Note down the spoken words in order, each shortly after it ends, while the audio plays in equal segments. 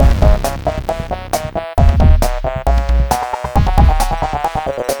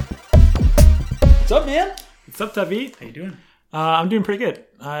What's up, Tavi? How you doing? I'm doing pretty good.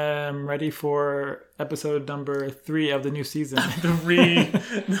 I'm ready for episode number 3 of the new season. the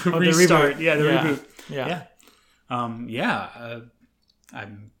restart. The reboot. Yeah.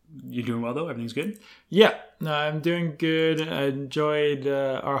 You're doing well though. Everything's good. Yeah. No, I'm doing good. I enjoyed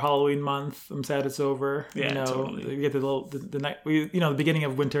our Halloween month. I'm sad it's over. Yeah, totally. We get the night. The beginning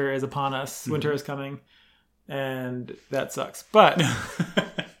of winter is upon us. Mm-hmm. Winter is coming, and that sucks. But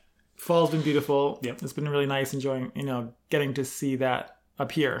fall's been beautiful. Yep. It's been really nice enjoying, getting to see that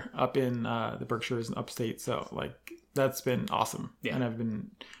up here, up in the Berkshires and upstate. So that's been awesome. Yeah. And I've been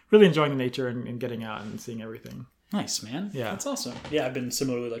really enjoying the nature and getting out and seeing everything. Nice, man. Yeah. That's awesome. Yeah, I've been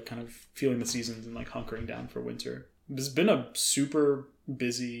similarly kind of feeling the seasons and hunkering down for winter. It's been a super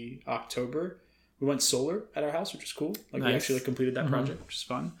busy October. We went solar at our house, which was cool. Nice. We actually completed that project, which is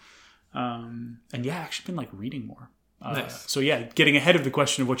fun. And yeah, I've actually been reading more. Nice. So yeah, getting ahead of the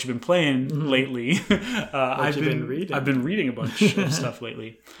question of what you've been playing lately. I've been reading. I've been reading a bunch of stuff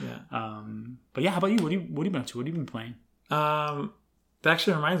lately. Yeah. But yeah, how about you? What have you been up to? What have you been playing? That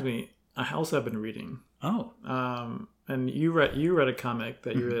actually reminds me. I also have been reading. Oh. And you read a comic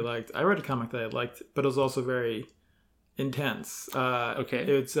that you really liked. I read a comic that I liked, but it was also very intense. Okay.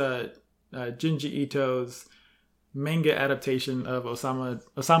 It's Junji Ito's manga adaptation of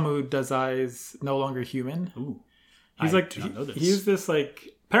Osamu Dazai's No Longer Human. Ooh. He's I do not know this. He's this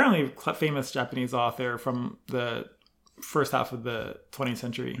apparently famous Japanese author from the first half of the 20th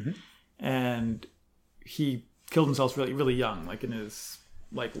century, and he killed himself really, really young, in his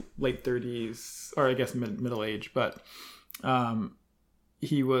late 30s, or I guess middle age. But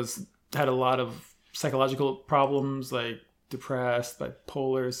he had a lot of psychological problems, depressed,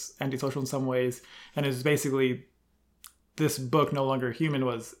 bipolar, antisocial in some ways, and it was basically this book, No Longer Human,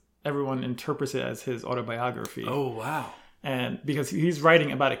 was. Everyone interprets it as his autobiography. Oh, wow. And because he's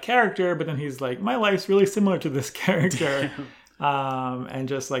writing about a character, but then he's like, my life's really similar to this character. And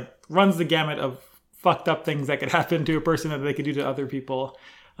just runs the gamut of fucked up things that could happen to a person that they could do to other people.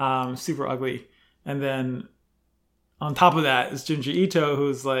 Super ugly. And then on top of that is Junji Ito,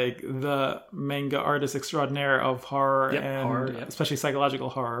 who's the manga artist extraordinaire of horror especially psychological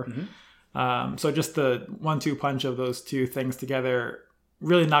horror. Mm-hmm. So just the 1-2 punch of those two things together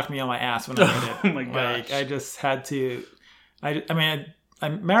really knocked me on my ass when I read it. Oh my gosh. I just had to... I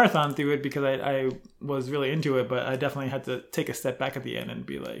marathoned through it because I was really into it, but I definitely had to take a step back at the end and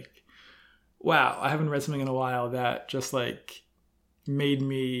be like, wow, I haven't read something in a while that just made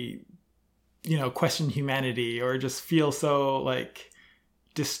me, question humanity or just feel so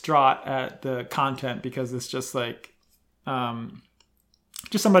distraught at the content, because it's just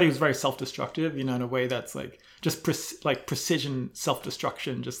just somebody who's very self-destructive, in a way that's just precision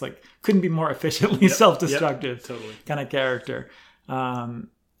self-destruction, just couldn't be more efficiently self-destructive totally. Kind of character. And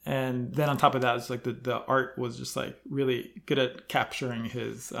then on top of that, it's the art was just really good at capturing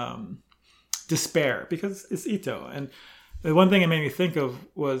his despair, because it's Ito. And the one thing it made me think of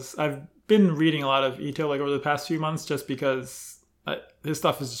was I've been reading a lot of Ito over the past few months, just because his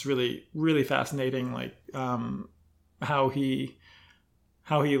stuff is just really, really fascinating. How he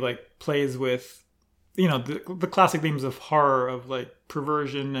plays with the classic themes of horror, of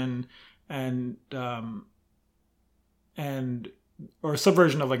perversion and or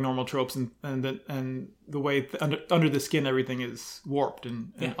subversion of normal tropes, and the way under the skin everything is warped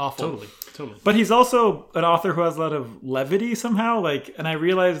and awful. Totally. But he's also an author who has a lot of levity somehow. And I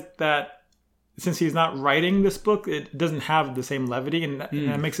realized that since he's not writing this book, it doesn't have the same levity, and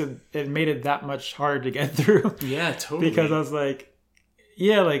it made it that much harder to get through. Yeah, totally. Because I was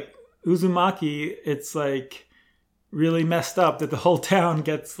Uzumaki, it's really messed up that the whole town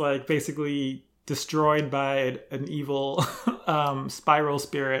gets basically destroyed by an evil spiral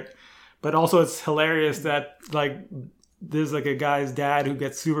spirit. But also it's hilarious that there's a guy's dad who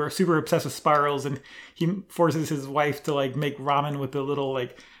gets super super obsessed with spirals, and he forces his wife to make ramen with the little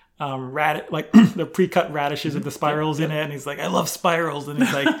the pre-cut radishes with the spirals in it, and he's I love spirals, and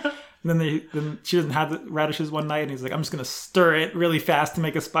he's and then she doesn't have the radishes one night, and he's I'm just gonna stir it really fast to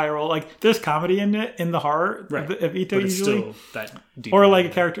make a spiral. There's comedy in it, in the horror of Ito, but it's usually. Still that deep, or a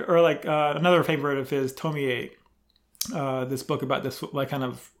character, or another favorite of his, Tomie, this book about this kind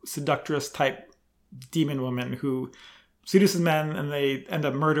of seductress type demon woman who seduces men, and they end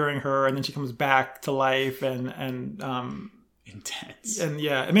up murdering her, and then she comes back to life, and intense. And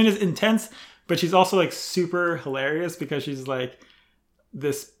yeah, it's intense, but she's also super hilarious, because she's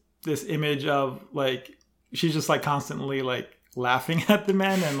this image of she's just constantly laughing at the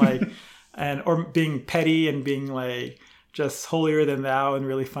men, and or being petty, and being just holier than thou in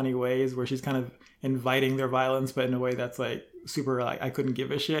really funny ways, where she's kind of inviting their violence, but in a way that's like super like I couldn't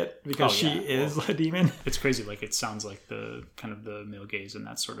give a shit because she is a demon. It's crazy. Like it sounds like the kind of the male gaze and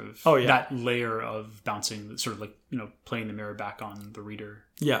that sort of that layer of bouncing, sort of like playing the mirror back on the reader,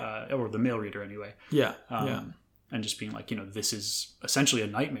 or the male reader anyway. And just being like, this is essentially a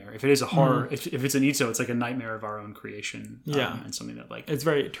nightmare. If it is a horror, if it's an Itzo, it's like a nightmare of our own creation. And something that like it's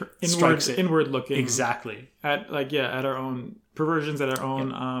very inward looking. Exactly. At our own perversions, at our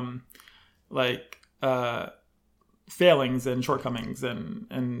own failings and shortcomings,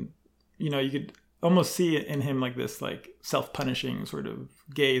 and you could almost see it in him like this like self-punishing sort of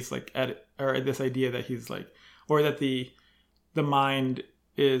gaze, like at this idea that he's like, or that the mind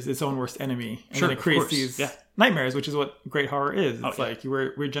is its own worst enemy, and then it creates these nightmares, which is what great horror is. It's like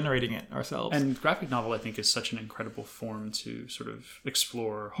we're generating it ourselves. And graphic novel, I think, is such an incredible form to sort of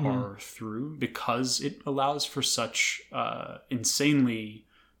explore horror through, because it allows for such insanely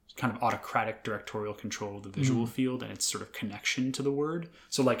kind of autocratic directorial control of the visual field and its sort of connection to the word.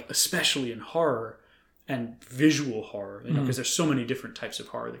 So like, especially in horror and visual horror, because there's so many different types of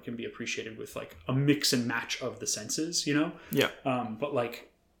horror that can be appreciated with like a mix and match of the senses, but like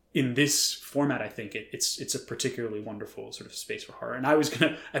in this format, I think it's a particularly wonderful sort of space for horror. And I was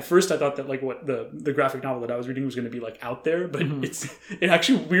at first I thought that like what the graphic novel that I was reading was going to be like out there, but it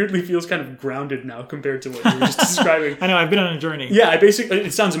actually weirdly feels kind of grounded now compared to what you were just describing. I know, I've been on a journey. Yeah,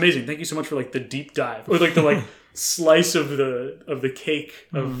 it sounds amazing. Thank you so much for like the deep dive, or like the like slice of the cake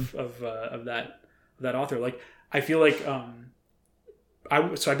of that author. Like I feel like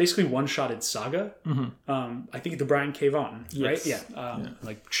I basically one-shotted Saga. I think the Brian K. Vaughan, right? Yeah.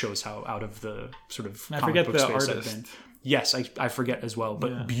 Like shows how out of the sort of I forget the artist. Yes, I forget as well,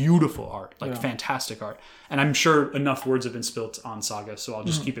 but beautiful art, like fantastic art. And I'm sure enough words have been spilt on Saga, so I'll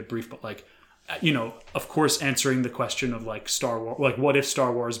just keep it brief. But like, of course, answering the question of like Star Wars, like what if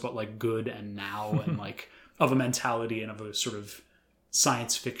Star Wars, but like good and now, and like of a mentality and of a sort of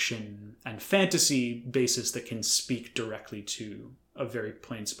science fiction and fantasy basis that can speak directly to a very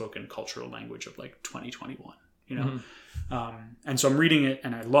plain spoken cultural language of like 2021, and so I'm reading it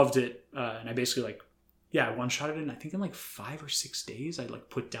and I loved it, and I basically I one-shotted it, and I think in like 5 or 6 days I like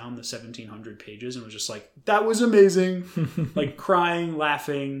put down the 1,700 pages and was just like, that was amazing. Like crying,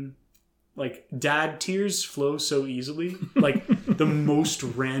 laughing, like dad tears flow so easily, like the most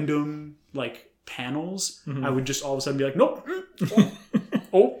random like panels. I would just all of a sudden be like, nope.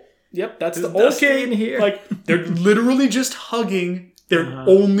 Yep, that's the okay in here. Like they're literally just hugging. They're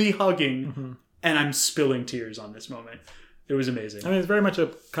only hugging, and I'm spilling tears on this moment. It was amazing. I mean, it's very much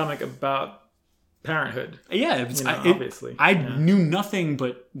a comic about parenthood. Yeah, obviously. I knew nothing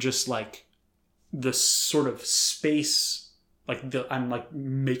but just like the sort of space. Like I'm like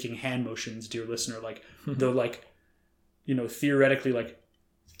making hand motions, dear listener. Like the like, theoretically like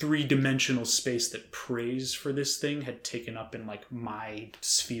 3-dimensional space that praise for this thing had taken up in like my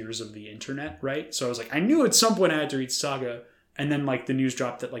spheres of the internet, right? So I was like, I knew at some point I had to read Saga, and then like the news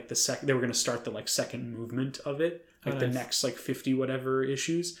dropped that like they were going to start the like second movement of it, like the next like 50 whatever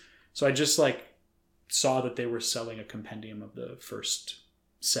issues. So I just like saw that they were selling a compendium of the first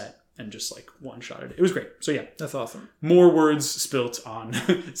set and just like one-shotted it. It was great. So yeah, that's awesome. More words spilt on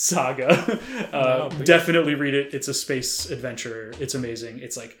Saga. Definitely read it. It's a space adventure. It's amazing.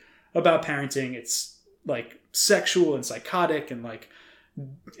 It's like about parenting. It's like sexual and psychotic, and like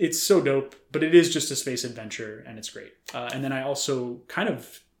it's so dope, but it is just a space adventure, and it's great. And then I also kind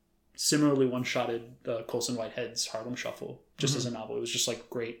of similarly one-shotted Colson Whitehead's Harlem Shuffle just as a novel. It was just like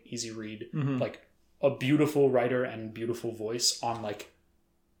great, easy read, like a beautiful writer and beautiful voice on like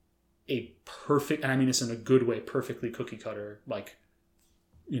a perfect, and I mean this in a good way, perfectly cookie cutter, like,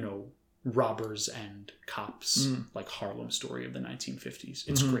 robbers and cops, like Harlem story of the 1950s.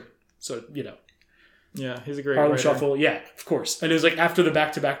 It's great. So, yeah, he's a great Harlem writer. Shuffle. Yeah, of course. And it was like after the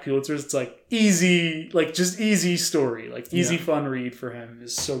back-to-back Pulitzers, it's like easy, like just easy story, like easy fun read for him.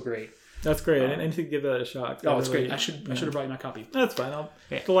 Is so great. That's great. I need to give that a shot. Oh, it's great. I should have brought you my copy. That's fine.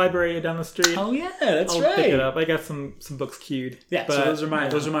 The library down the street. Oh yeah, that's right. I'll pick it up. I got some books queued. Yeah, but, so those are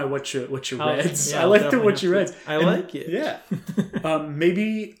my what you reads. Yeah, I like the what you reads. I like it. Yeah.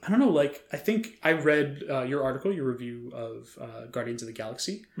 Maybe I don't know. Like I think I read your article, your review of Guardians of the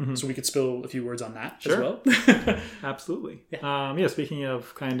Galaxy. So we could spill a few words on that as well. Absolutely. Yeah. Speaking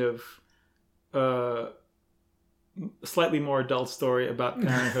of kind of slightly more adult story about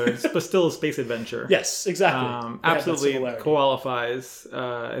parenthood, but still a space adventure. Yes, exactly. Absolutely qualifies.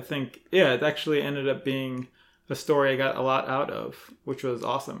 I think, it actually ended up being a story I got a lot out of, which was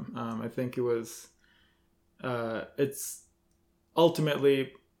awesome. I think it was, it's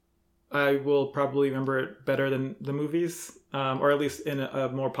ultimately I will probably remember it better than the movies, or at least in a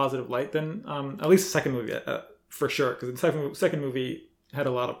more positive light than at least the second movie, for sure. Because the second movie had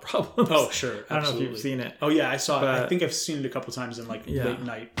a lot of problems. Oh, sure. I don't know if you've seen it. Oh, yeah, I saw it. I think I've seen it a couple times in like late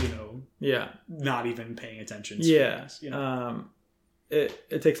night, not even paying attention. Yeah.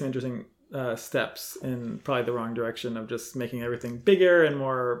 It takes some interesting steps in probably the wrong direction of just making everything bigger and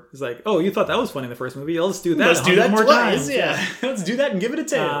more. It's like, oh, you thought that was funny in the first movie. Let's do that. Let's do that more twice. times. Yeah. Let's do that and give it a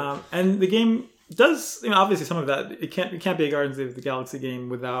tail. And the game does, obviously some of that, it can't be a Guardians of the Galaxy game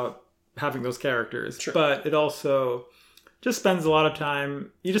without having those characters. Sure. But it also just spends a lot of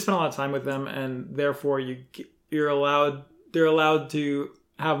time. You just spend a lot of time with them, and therefore they're allowed to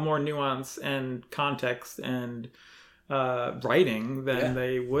have more nuance and context and writing than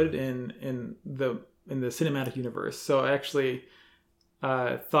they would in the cinematic universe. So I actually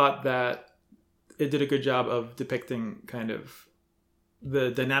thought that it did a good job of depicting kind of the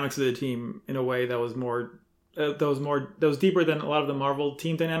dynamics of the team in a way that was deeper than a lot of the Marvel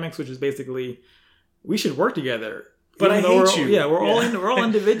team dynamics, which is basically, we should work together. But I hate you. Yeah, we're all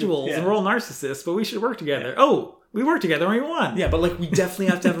individuals and we're all narcissists, but we should work together. Yeah. Oh, we worked together and we won. Yeah, but like we definitely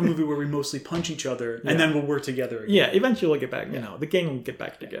have to have a movie where we mostly punch each other and then we'll work together again. Yeah, eventually we'll get back. The gang will get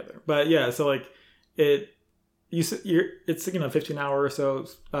back together. But yeah, so like it's 15-hour or so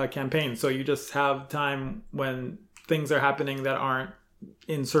campaign. So you just have time when things are happening that aren't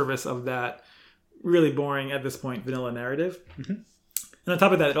in service of that really boring at this point vanilla narrative. Mm-hmm. And on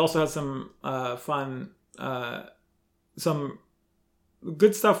top of that, it also has some fun. Some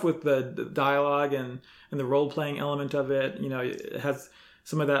good stuff with the dialogue and the role-playing element of it. It has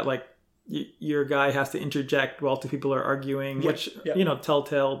some of that, like, your guy has to interject while two people are arguing, which,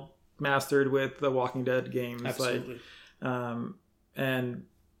 Telltale mastered with the Walking Dead games. Absolutely. And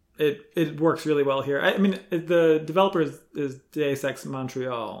it works really well here. I mean, the developer is Deus Ex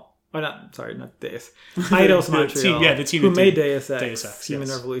Montreal. Oh, not Deus. Eidos Montreal. The team who made Deus Ex, Deus Ex, Human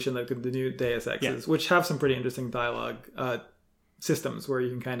Revolution, the new Deus Exes, which have some pretty interesting dialogue systems where you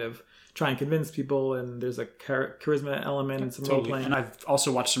can kind of try and convince people, and there's a charisma element and some role playing. And I've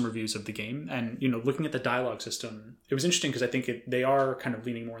also watched some reviews of the game, and looking at the dialogue system, it was interesting because I think they are kind of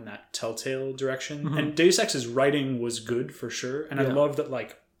leaning more in that Telltale direction. Mm-hmm. And Deus Ex's writing was good for sure, and I love that,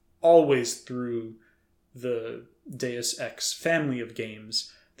 like, always through the Deus Ex family of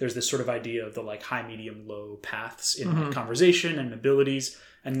games, there's this sort of idea of the like high, medium, low paths in like, conversation and abilities,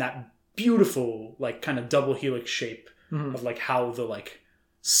 and that beautiful like kind of double helix shape of like how the like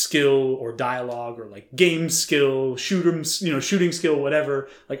skill or dialogue or like game skill, shooting skill, whatever,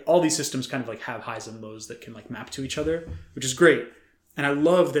 like all these systems kind of like have highs and lows that can like map to each other, which is great. And I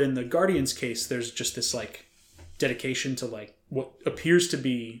love that in the Guardians case, there's just this like dedication to like what appears to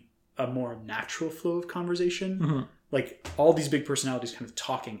be a more natural flow of conversation. Mm-hmm. Like all these big personalities kind of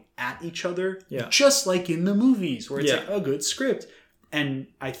talking at each other, just like in the movies where it's like a good script. And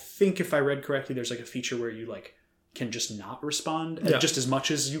I think if I read correctly, there's like a feature where you like can just not respond just as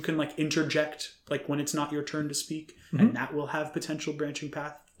much as you can like interject like when it's not your turn to speak, and that will have potential branching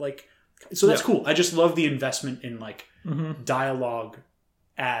path. Like, so that's cool. I just love the investment in like dialogue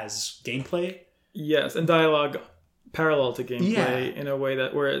as gameplay. Yes, and dialogue parallel to gameplay in a way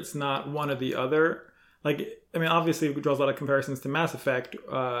that where it's not one or the other. Like, I mean, obviously it draws a lot of comparisons to Mass Effect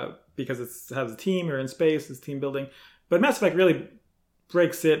because it has a team, you're in space, it's team building. But Mass Effect really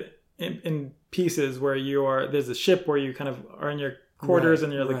breaks it in pieces where there's a ship where you kind of are in your quarters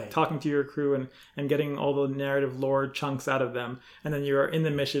and you're like talking to your crew and getting all the narrative lore chunks out of them. And then you're in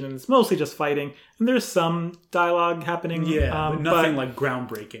the mission and it's mostly just fighting. And there's some dialogue happening. Yeah, but nothing like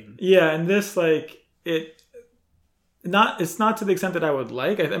groundbreaking. Yeah, and this like it's not to the extent that I would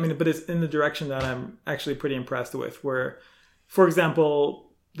like. I mean, but it's in the direction that I'm actually pretty impressed with. Where, for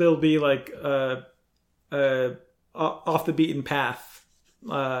example, there'll be like a off the beaten path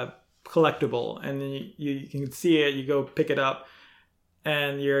collectible, and then you can see it. You go pick it up,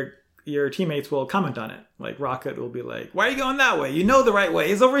 and your teammates will comment on it. Like Rocket will be like, "Why are you going that way? You know the right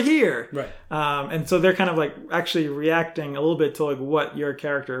way is over here." Right. And so they're kind of like actually reacting a little bit to like what your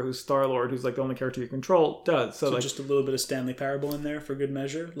character, who's Star-Lord, who's like the only character you control, does. So like just a little bit of Stanley Parable in there for good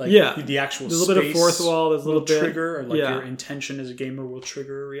measure. Like the actual there's a little bit of fourth wall. There's a little bit trigger, or like your intention as a gamer will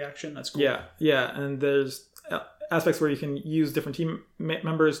trigger a reaction. That's cool. Yeah. And there's aspects where you can use different team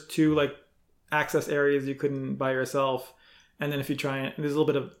members to like access areas you couldn't by yourself. And then if you try and there's a little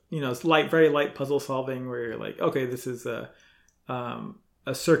bit of, it's very light puzzle solving where you're like, okay, this is a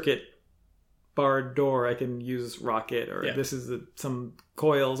circuit barred door. I can use Rocket, or this is some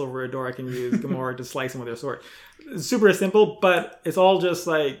coils over a door. I can use Gamora to slice them with her sword. It's super simple, but it's all just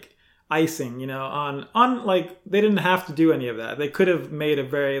like icing, on like they didn't have to do any of that. They could have made a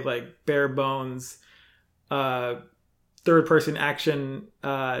very like bare bones third person action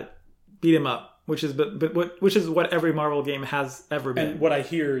beat 'em up, which is which is what every Marvel game has ever been. And what I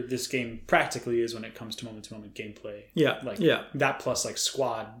hear this game practically is when it comes to moment gameplay. That plus like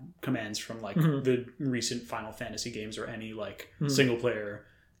squad commands from like the recent Final Fantasy games or any like single player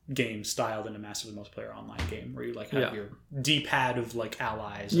game styled in a massively multiplayer online game where you like have your D-pad of like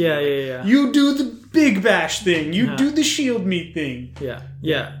allies. Yeah. You do the big bash thing. You do the shield meat thing. Yeah.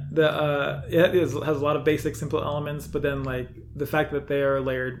 It has a lot of basic, simple elements, but then like the fact that they are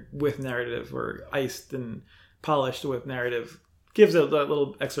layered with narrative or iced and polished with narrative gives it that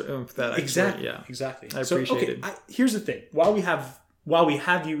little extra oomph that exactly. I appreciate it. Here's the thing: while we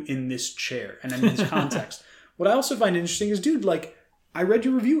have you in this chair and in this context, what I also find interesting is, dude, like. I read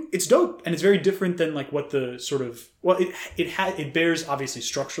your review. It's dope, and it's very different than like what the sort of it bears obviously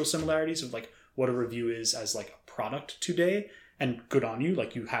structural similarities of like what a review is as like a product today. And good on you,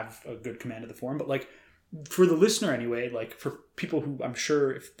 like you have a good command of the form. But like for the listener anyway, like for people who I'm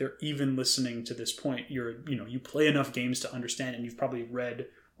sure if they're even listening to this point, you play enough games to understand, and you've probably read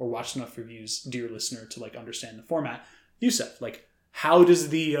or watched enough reviews, dear listener, to like understand the format. Youssef, like. How does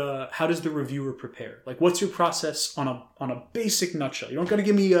the reviewer prepare? Like, what's your process on a basic nutshell? You don't got to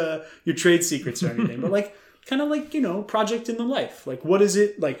give me your trade secrets or anything, but like kind of like project in the life. Like, what is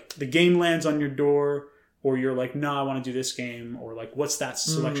it? Like, the game lands on your door, or you're like, no, I want to do this game, or like, what's that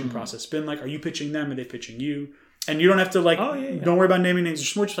selection process been like? Are you pitching them? Are they pitching you? And you don't have to like, don't worry about naming names. It's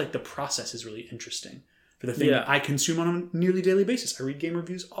just more just like the process is really interesting for the thing that I consume on a nearly daily basis. I read game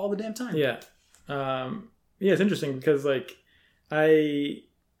reviews all the damn time. Yeah, it's interesting because like. No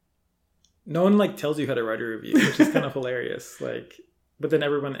one like tells you how to write a review, which is kind of hilarious. Like, but then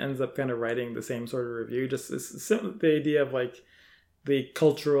everyone ends up kind of writing the same sort of review. Just the idea of like the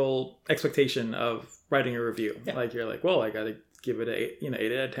cultural expectation of writing a review. Yeah. Like you're like, well, I got to give it a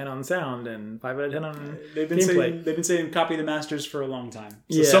 8 out of 10 on sound and 5 out of 10 on gameplay. They've been saying copy the masters for a long time.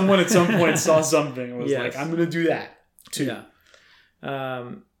 So someone at some point saw something and was like, I'm going to do that too.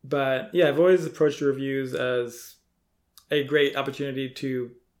 Yeah. But yeah, I've always approached reviews as a great opportunity to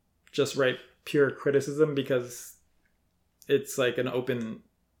just write pure criticism because it's like an open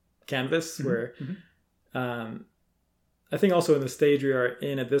canvas where I think also in the stage we are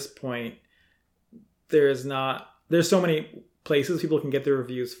in at this point, there's so many places people can get their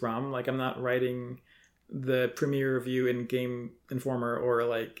reviews from. Like I'm not writing the premiere review in Game Informer or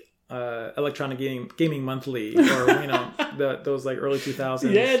like Electronic Gaming Monthly or those like early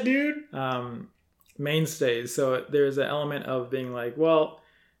 2000s. Yeah, dude. Mainstays. So there's an element of being like, well,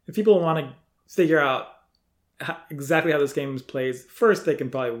 if people want to figure out exactly how this game plays, first they can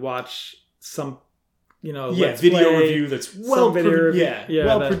probably watch some video review that's well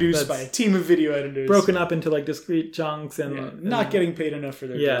produced by a team of video editors, broken up into like discrete chunks and not getting paid enough for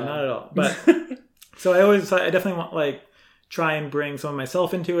their job. Not at all. But so I definitely want like try and bring some of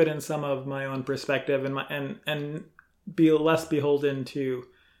myself into it and some of my own perspective and be less beholden to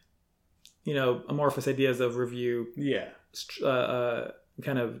amorphous ideas of review,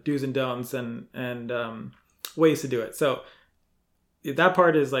 kind of do's and don'ts and ways to do it. So that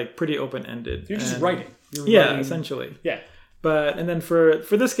part is like pretty open ended. You're just writing. Essentially. Yeah. But and then for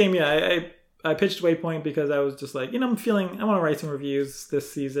this game, I pitched Waypoint because I was just like, I want to write some reviews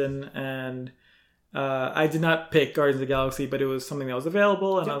this season, and I did not pick Guardians of the Galaxy, but it was something that was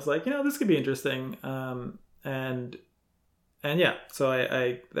available, and I was like, this could be interesting, and yeah, so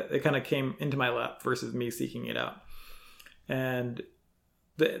it kind of came into my lap versus me seeking it out. And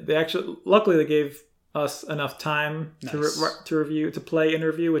they actually, luckily, they gave us enough time to play in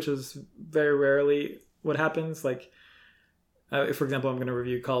review, which is very rarely what happens. Like, if, for example, I'm going to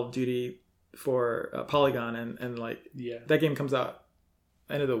review Call of Duty for Polygon, and that game comes out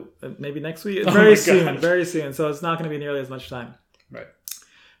end of maybe next week, very soon. So it's not going to be nearly as much time. Right.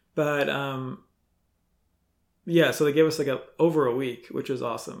 But so they gave us like over a week, which was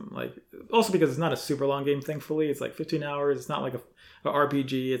awesome. Like also because it's not a super long game, thankfully. It's like 15 hours. It's not like a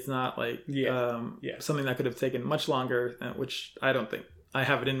RPG. It's not like something that could have taken much longer, which I don't think I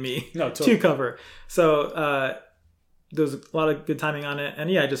have it in me to cover. So there's a lot of good timing on it. And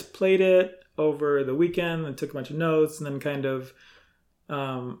I just played it over the weekend and took a bunch of notes, and then kind of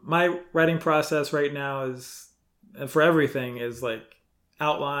my writing process right now is for everything is like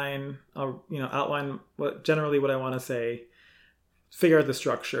outline what I want to say, figure out the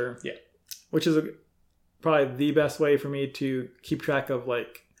structure, which is probably the best way for me to keep track of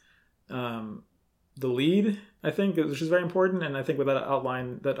like the lead, I think, which is very important. And I think without an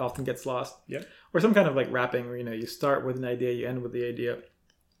outline, that often gets lost. Yeah. Or some kind of like wrapping where you start with an idea, you end with the idea.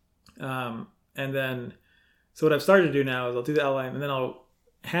 And then, so what I've started to do now is I'll do the outline and then I'll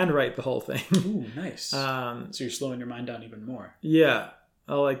handwrite the whole thing. Ooh, nice. So you're slowing your mind down even more. Yeah.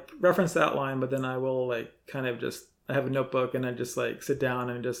 I'll like reference the outline, but then I will like kind of just, I have a notebook and I just like sit down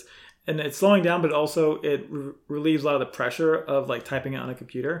and it's slowing down, but also it relieves a lot of the pressure of like typing it on a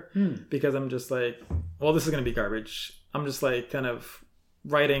computer because I'm just like, well, this is going to be garbage. I'm just like kind of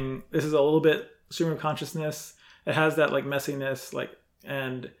writing. This is a little bit stream of consciousness. It has that like messiness, like,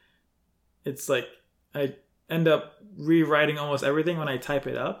 and it's like I end up rewriting almost everything when I type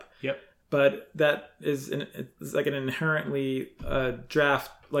it up. Yep. But that is it's like an inherently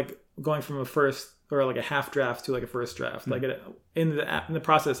draft, like going from a first or like a half draft to like a first draft. Like in the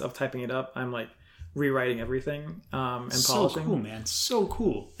process of typing it up, I'm like rewriting everything and polishing. So cool, man. So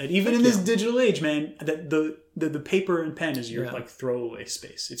cool. And even in this digital age, man, that the paper and pen is your like throwaway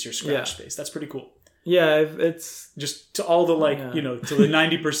space. It's your scratch space. That's pretty cool. Yeah, it's just to all the like, to the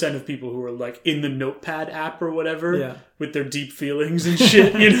 90% of people who are like in the Notepad app or whatever with their deep feelings and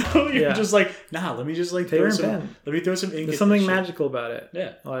shit, you're just like, nah, let me just like throw some ink. There's something magical about it.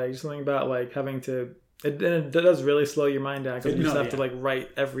 Yeah. Like something about like having to, it does really slow your mind down because you just have to like write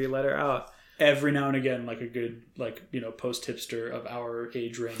every letter out. Every now and again, like a good, like, post hipster of our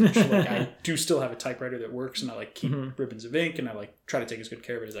age range, like I do still have a typewriter that works and I like keep ribbons of ink and I like try to take as good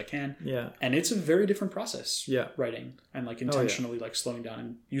care of it as I can. Yeah. And it's a very different process. Yeah. Writing and like intentionally like slowing down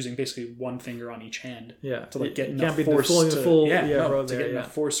and using basically one finger on each hand. Yeah. To like get enough force to get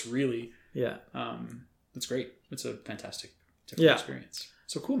enough force really. Yeah. That's great. It's a fantastic different experience.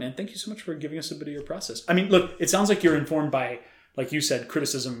 So cool, man. Thank you so much for giving us a bit of your process. I mean, look, it sounds like you're informed by, like you said,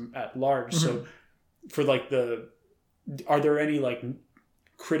 criticism at large. So for like are there any like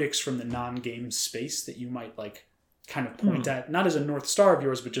critics from the non-game space that you might like kind of point at, not as a North Star of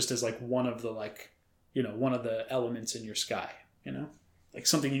yours, but just as like one of the like, one of the elements in your sky, like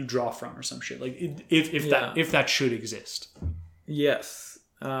something you draw from or some shit, like if that should exist. Yes.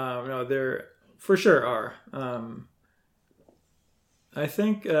 No, there for sure are. I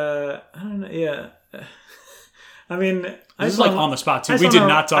think, I don't know. Yeah. I mean, this is like on the spot too. We did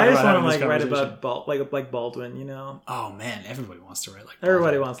not talk about having this conversation. Write about like Baldwin, Oh man, everybody wants to write like Baldwin.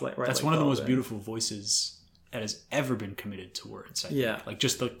 Everybody wants to write. That's one of the most beautiful voices that has ever been committed to words. I think. Like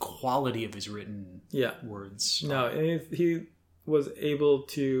just the quality of his written words. No, he was able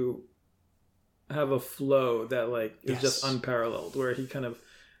to have a flow that like is just unparalleled, where he kind of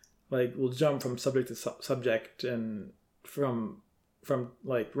like will jump from subject to subject and from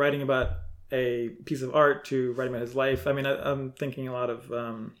like writing about a piece of art to writing about his life. I mean, I'm thinking a lot of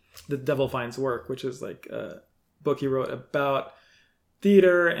The Devil Finds Work, which is like a book he wrote about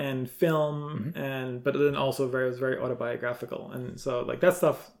theater and film, but then also was very autobiographical. And so like that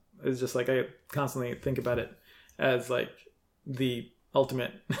stuff is just like I constantly think about it as like the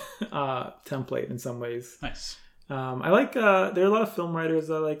ultimate template in some ways. Nice. I like there are a lot of film writers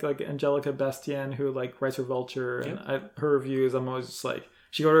that like Angelica Bastien, who like writes for Vulture, and her reviews I'm always just like,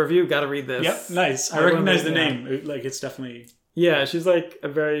 she wrote a review, gotta read this. Yep, nice. I recognize the name. Like it's definitely she's like a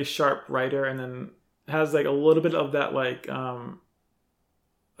very sharp writer, and then has like a little bit of that like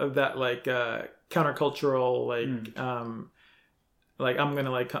countercultural like I'm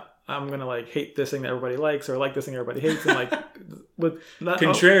gonna like hate this thing that everybody likes or like this thing everybody hates, and like with that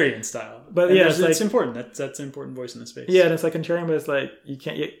contrarian style. But it's important. That's an important voice in the space. Yeah, and it's like contrarian, but it's like you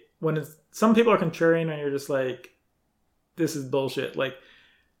can't when it's some people are contrarian and you're just like, this is bullshit. Like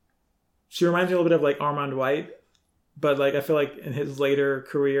she reminds me a little bit of like Armand White, but like I feel like in his later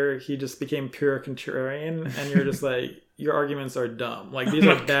career he just became pure contrarian, and you're just like, your arguments are dumb. Like these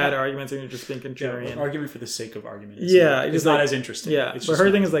are bad arguments, and you're just being contrarian. Argument for the sake of argument. It's not as interesting. Yeah, but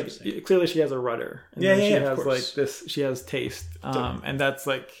her thing is like clearly she has a rudder. And she has like this. She has taste, and that's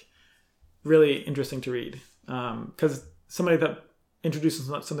like really interesting to read because somebody that introduces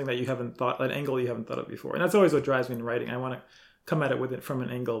something that you haven't thought, an angle you haven't thought of before, and that's always what drives me in writing. I want to come at it from an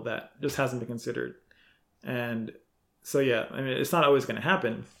angle that just hasn't been considered, and so I mean it's not always going to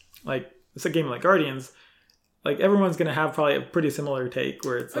happen. Like it's a game like Guardians. Like everyone's going to have probably a pretty similar take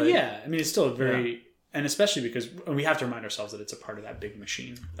where it's like... I mean, it's still a very... And especially because we have to remind ourselves that it's a part of that big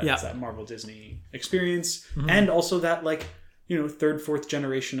machine. That's that Marvel Disney experience. And also that like, third, fourth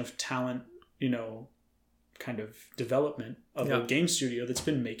generation of talent, kind of development of a game studio that's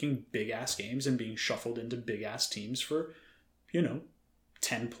been making big ass games and being shuffled into big ass teams for,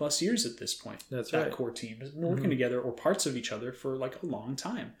 10 plus years at this point. That's that core team has been working together or parts of each other for like a long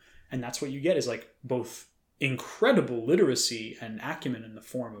time. And that's what you get is like both incredible literacy and acumen in the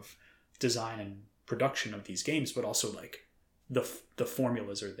form of design and production of these games, but also like the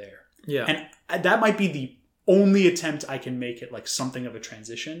formulas are there. Yeah. And that might be the only attempt I can make at like something of a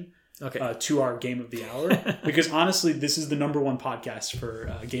transition to our game of the hour, because honestly, this is the #1 podcast for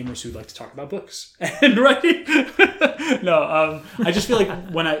gamers who like to talk about books and writing. No, I just feel like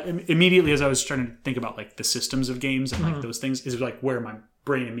when I immediately, as I was trying to think about like the systems of games and like those things, is like where my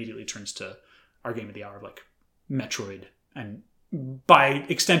brain immediately turns to our game of the hour, like Metroid, and by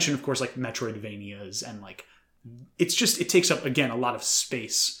extension, of course, like Metroidvanias, and like it takes up again a lot of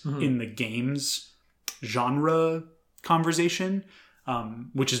space in the games genre conversation.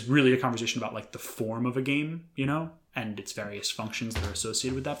 Which is really a conversation about like the form of a game, you know, and its various functions that are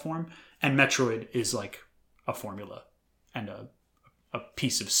associated with that form. And Metroid is like a formula and a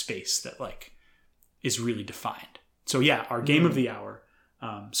piece of space that like is really defined. So yeah, our game of the hour.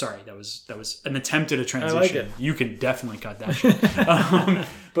 Sorry, that was an attempt at a transition. I like it. You can definitely cut that shit.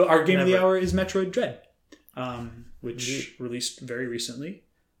 But our game of the hour is Metroid Dread, which released very recently.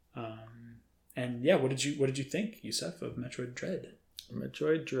 And yeah, what did you think, Yusef, of Metroid Dread?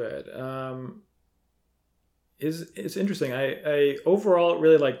 Metroid Dread it's interesting. I overall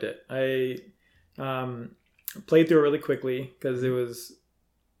really liked it. I played through it really quickly because it was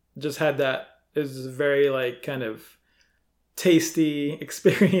a very like kind of tasty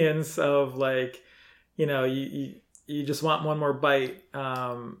experience of like, you know, you just want one more bite,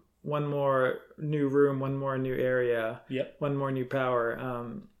 one more new room, one more new area, one more new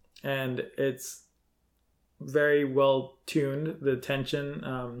power, and it's very well tuned, the tension.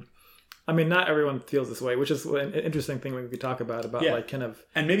 I mean, not everyone feels this way, which is an interesting thing we could talk about like kind of,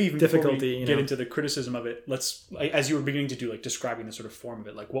 and maybe even difficulty. Before we get into the criticism of it, let's, as you were beginning to do, like describing the sort of form of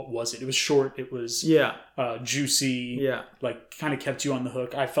it, like what was it? It was short. It was juicy. Like kind of kept you on the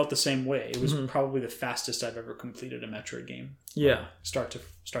hook. I felt the same way. It was probably the fastest I've ever completed a Metroid game. Yeah, start to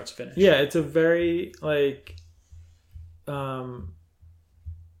finish. Yeah, it's a very like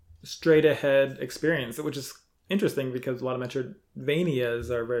straight ahead experience, which is interesting because a lot of Metroidvanias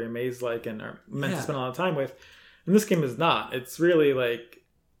are very maze-like and are meant to spend a lot of time with. And this game is not. It's really like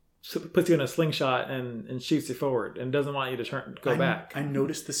puts you in a slingshot and shoots you forward and doesn't want you to go back. I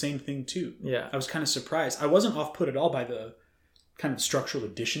noticed the same thing too. Yeah. I was kind of surprised. I wasn't off-put at all by the kind of structural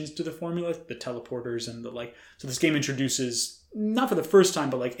additions to the formula, the teleporters and the like. So this game introduces, not for the first time,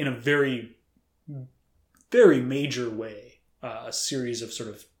 but like in a very, very major way, a series of sort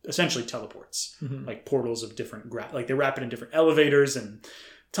of essentially teleports, like portals of different, like they wrap it in different elevators and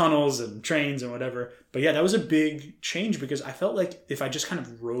tunnels and trains and whatever. But yeah, that was a big change because I felt like if I just kind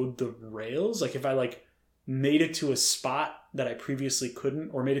of rode the rails, like if I like made it to a spot that I previously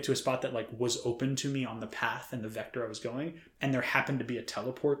couldn't, or made it to a spot that like was open to me on the path and the vector I was going, and there happened to be a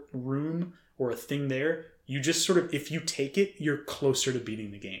teleport room or a thing there, you just sort of, if you take it, you're closer to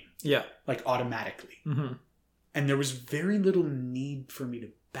beating the game. Yeah. Like automatically. And there was very little need for me to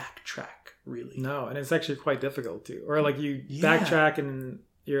backtrack, really. No, and it's actually quite difficult to. Or like you backtrack and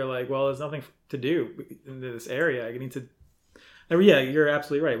you're like, well, there's nothing to do in this area. I need to... Yeah, you're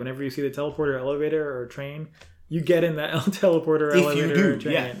absolutely right. Whenever you see the teleporter, elevator, or train, you get in that teleporter, elevator, or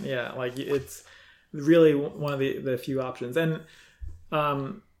train. Yeah, like it's really one of the few options. And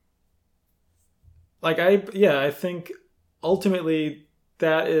I think ultimately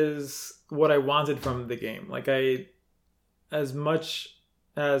that is what I wanted from the game. Like as much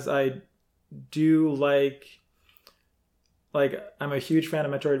as I do like I'm a huge fan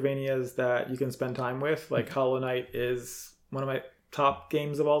of Metroidvanias that you can spend time with. Like Hollow Knight is one of my top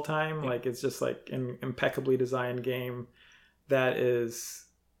games of all time. Like it's just like an impeccably designed game that is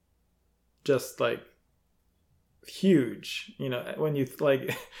just like huge, you know, when you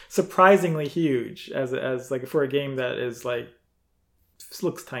like surprisingly huge as like for a game that is like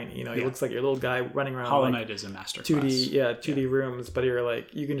looks tiny, you know. It looks like your little guy running around. Hollow Knight is a masterclass. 2D rooms, but you're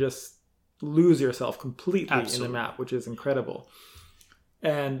like, you can just lose yourself completely in the map, which is incredible.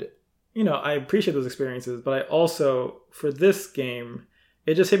 And you know, I appreciate those experiences, but I also, for this game,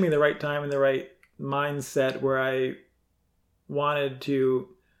 it just hit me the right time and the right mindset where I wanted to,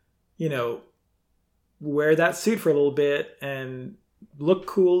 you know, wear that suit for a little bit and look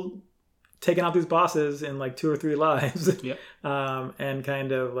cool taking out these bosses in like 2 or 3 lives. And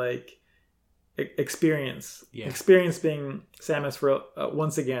kind of like experience being Samus for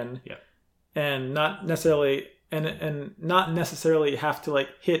once again. And not necessarily and not necessarily have to like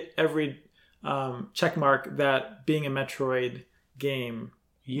hit every check mark that being a Metroid game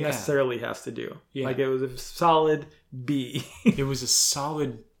necessarily has to do. Like it was a solid B. It was a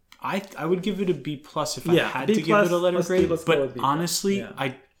solid. I would give it a B plus if I had to give it a letter grade. But honestly,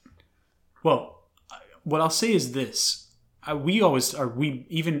 what I'll say is this: we always are. We,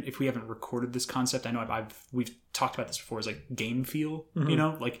 even if we haven't recorded this concept, I know we've talked about this before. Is like game feel. You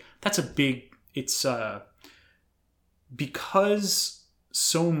know, like that's a big. It's because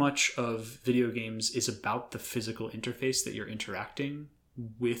so much of video games is about the physical interface that you're interacting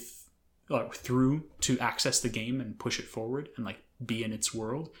with through to access the game and push it forward and like be in its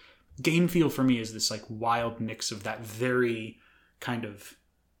world. Game feel for me is this like wild mix of that very kind of,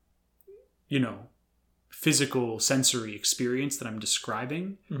 you know, physical sensory experience that I'm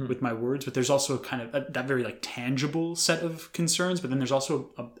describing with my words, but there's also kind of that very like tangible set of concerns, but then there's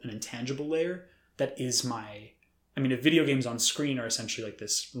also an intangible layer that is if video games on screen are essentially like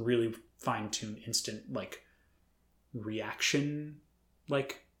this really fine-tuned instant like reaction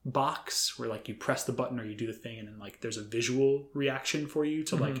like box where like you press the button or you do the thing and then like there's a visual reaction for you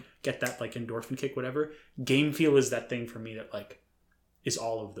to like get that like endorphin kick, whatever. Game feel is that thing for me that like is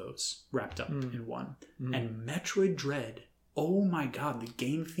all of those wrapped up in one. And Metroid Dread, oh my god, the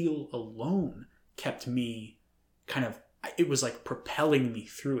game feel alone kept me kind of, it was like propelling me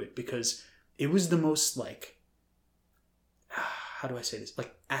through it because it was the most like, how do I say this?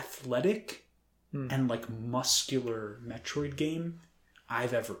 Like athletic and like muscular Metroid game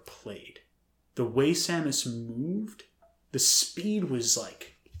I've ever played. The way Samus moved, the speed was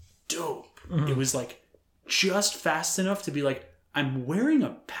like dope. It was like just fast enough to be like, I'm wearing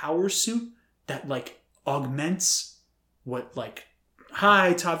a power suit that like augments what like,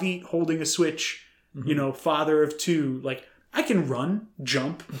 hi, Tavit holding a Switch, you know, father of two. Like I can run,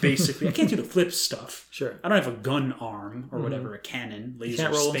 jump, basically. I can't do the flip stuff. Sure. I don't have a gun arm or whatever, a cannon, laser, you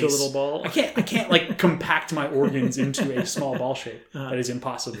can't roll space. into a little ball. I can't like compact my organs into a small ball shape. That is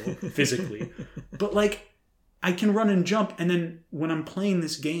impossible physically. But like I can run and jump, and then when I'm playing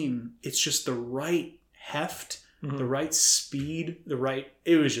this game, it's just the right heft, the right speed,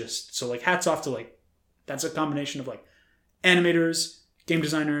 it was just so like hats off to like, that's a combination of like animators, game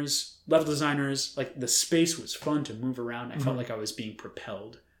designers, level designers. Like the space was fun to move around. I felt like I was being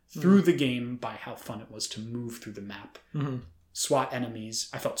propelled through the game by how fun it was to move through the map. SWAT enemies.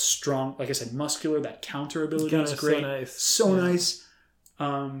 I felt strong. Like I said, muscular. That counter ability was great. So nice.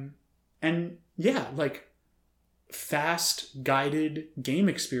 And yeah, like fast guided game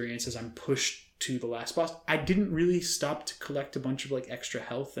experience as I'm pushed to the last boss. I didn't really stop to collect a bunch of like extra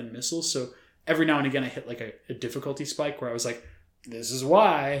health and missiles. So every now and again I hit like a difficulty spike where I was like, this is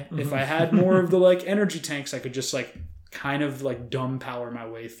why if I had more of the like energy tanks, I could just like kind of like dumb power my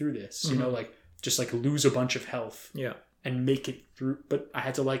way through this, you know, like just like lose a bunch of health and make it through. But I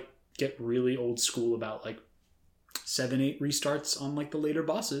had to like get really old school about like 7-8 restarts on like the later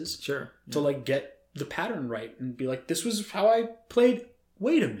bosses to like get the pattern right and be like, this was how I played.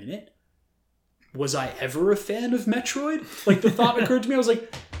 Wait a minute. Was I ever a fan of Metroid? Like the thought occurred to me. I was like,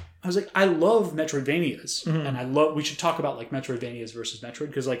 I love Metroidvanias, and we should talk about like Metroidvanias versus Metroid,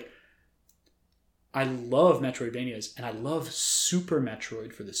 because like I love Metroidvanias and I love Super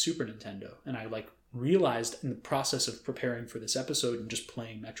Metroid for the Super Nintendo, and I like realized in the process of preparing for this episode and just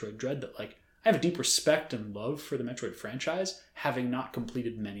playing Metroid Dread that like I have a deep respect and love for the Metroid franchise, having not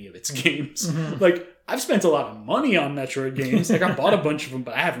completed many of its games. Like I've spent a lot of money on Metroid games. Like I bought a bunch of them,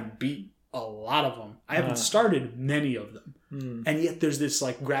 but I haven't beat a lot of them. I haven't started many of them. And yet there's this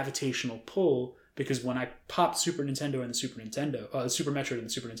like gravitational pull, because when I popped Super Nintendo and the Super Metroid and the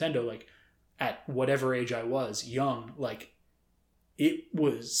Super Nintendo, like at whatever age I was, young, like it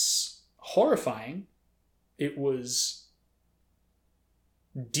was horrifying. It was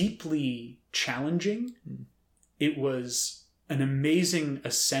deeply challenging. It was an amazing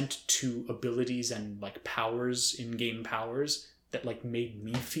ascent to abilities and like powers, in-game powers that like made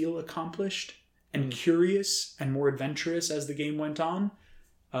me feel accomplished and curious and more adventurous as the game went on.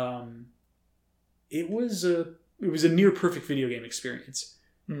 It was a near perfect video game experience.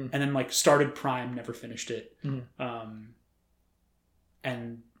 And then like started Prime, never finished it.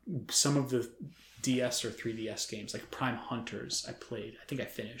 And some of the DS or 3DS games, like Prime Hunters, I played. I think I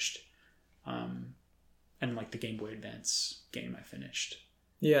finished. And like the Game Boy Advance game I finished.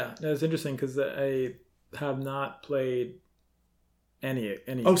 Yeah, that's interesting because I have not played any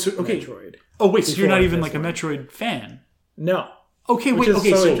Metroid. Oh wait, so you're not even like a Metroid fan? No. Okay, wait.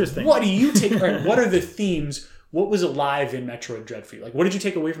 Okay, so interesting. What do you take? Right, what are the themes? What was alive in Metroid Dread for you? Like, what did you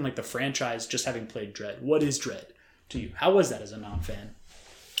take away from like the franchise just having played Dread? What is Dread to you? How was that as a non-fan?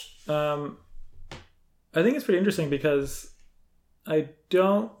 I think it's pretty interesting because I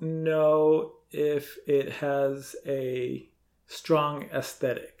don't know if it has a strong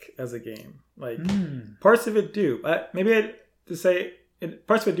aesthetic as a game. Like parts of it do. Parts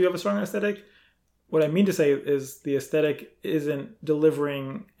of it do have a strong aesthetic. What I mean to say is the aesthetic isn't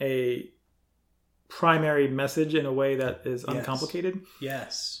delivering a primary message in a way that is uncomplicated.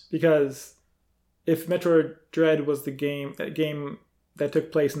 Yes. Because if Metroid Dread was the game that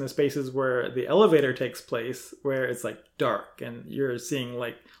took place in the spaces where the elevator takes place, where it's like dark and you're seeing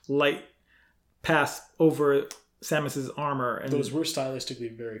like light pass over Samus's armor, and those were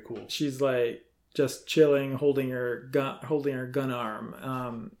stylistically very cool. She's like just chilling, holding her gun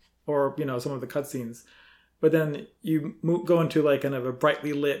arm, or some of the cutscenes. But then you go into like kind of a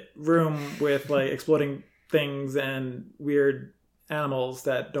brightly lit room with like exploding things and weird animals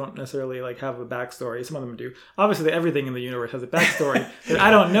that don't necessarily like have a backstory. Some of them do. Obviously, everything in the universe has a backstory that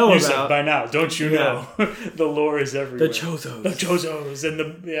I don't know about. By now, don't you know? The lore is everywhere. The Chozos. The Chozos and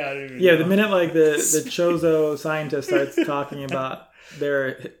the the minute like the Chozo scientist starts talking about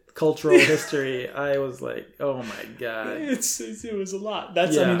their cultural history, I was like, oh my god, it was a lot.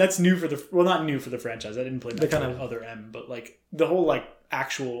 That's new for not new for the franchise. I didn't play the kind of other M, but like the whole like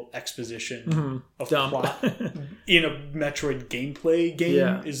actual exposition of plot in a Metroid gameplay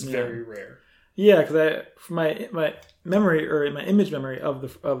game is very rare. Yeah, because my memory or my image memory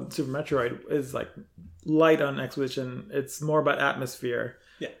of Super Metroid is like light on exposition. It's more about atmosphere.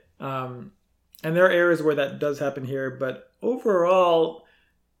 Yeah. And there are areas where that does happen here, but overall,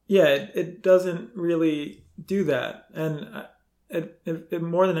 it doesn't really do that. And it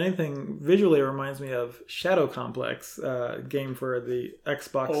more than anything visually reminds me of Shadow Complex, game for the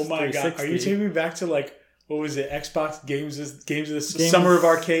Xbox 360. Oh my god, are you taking me back to like, what was it, Xbox games of the Summer of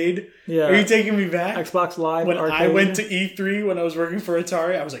Arcade? Yeah. Are you taking me back? Xbox Live when Arcade. I went to E3 when I was working for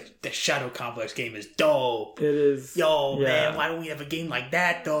Atari, I was like, the Shadow Complex game is dope. It is. Yo, man, why don't we have a game like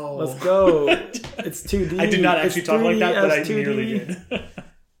that though? Let's go. It's 2D. I did not actually talk like that, but I nearly did.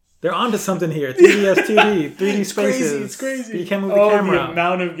 They're onto something here. 3DS 2D, 3D spaces. It's crazy. You can't move the camera. The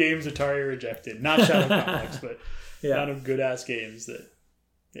amount of games Atari rejected. Not Shadow Complex, but the amount of good-ass games that...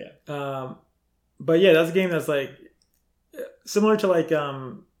 Yeah. But yeah, that's a game that's like... Similar to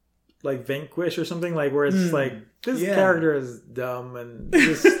like Vanquish or something, like where it's just like, this character is dumb and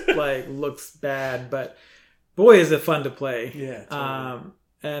this like looks bad, but boy is it fun to play. Yeah, totally.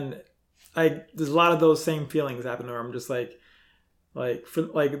 And there's a lot of those same feelings happen where I'm just like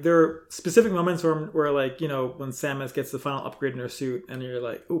there are specific moments where like, when Samus gets the final upgrade in her suit and you're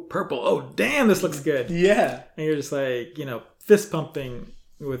like, oh, purple, oh damn, this looks good. Yeah. And you're just like, fist pumping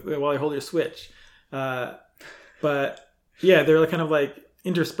while you hold your Switch. But yeah, they're kind of like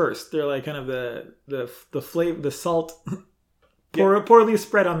interspersed. They're like kind of the flavor, the salt poorly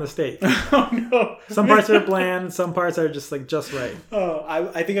spread on the steak. Oh no. Some parts are bland, some parts are just right. Oh,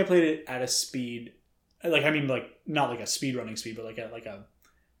 I think I played it at a speed, like, I mean, like, not like a speed running speed, but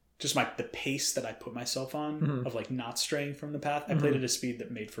the pace that I put myself on of like not straying from the path. I played at a speed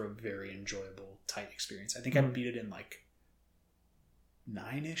that made for a very enjoyable, tight experience. I think I beat it in like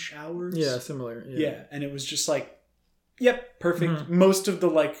 9-ish hours. Yeah, similar. Yeah, and it was just like, yep, perfect. Most of the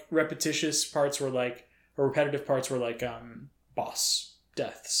like repetitious parts were like, or repetitive parts were like boss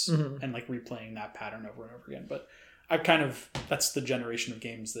deaths and like replaying that pattern over and over again. But that's the generation of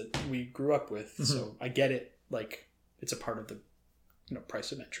games that we grew up with, so I get it. Like, it's a part of the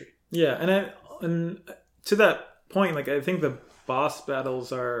price of entry. Yeah, and to that point, like, I think the boss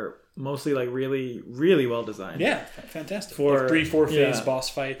battles are mostly like really, really well designed. Yeah, fantastic. For 3-4 phase boss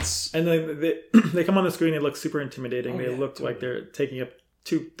fights, and they come on the screen. They look super intimidating. They look like they're taking up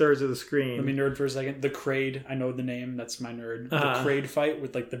 2/3 of the screen. Let me nerd for a second. The Kraid, I know the name. That's my nerd. The Kraid fight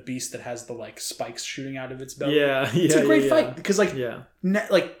with like the beast that has the like spikes shooting out of its belly. It's a great fight because like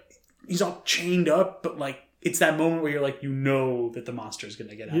he's all chained up, but like it's that moment where you're like, that the monster is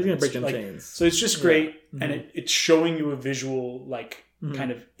gonna get out. He's gonna break them like, chains. So it's just great, and it's showing you a visual like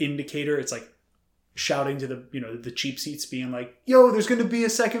kind of indicator. It's like shouting to the cheap seats, being like, "Yo, there's gonna be a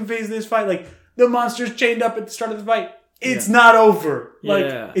second phase of this fight. Like the monster's chained up at the start of the fight." It's not over.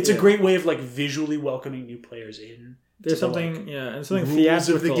 Like it's a great way of like visually welcoming new players in. There's something, and something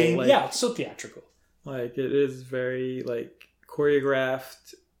theatrical of the game. Like, it's so theatrical. Like it is very like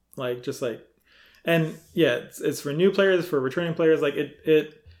choreographed, like just like, and it's for new players, for returning players. Like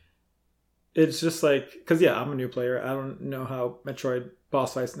it's just like, because I'm a new player. I don't know how Metroid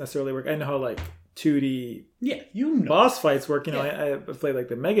boss fights necessarily work. I know how like 2D boss fights work. I played like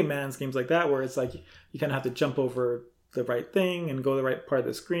the Mega Man's games like that, where it's like you kind of have to jump over the right thing and go to the right part of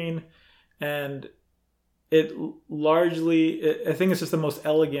the screen, and it largely I think it's just the most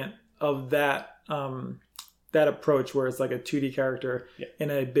elegant of that that approach, where it's like a 2D character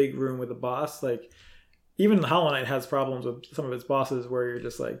in a big room with a boss. Like even Hollow Knight has problems with some of its bosses where you're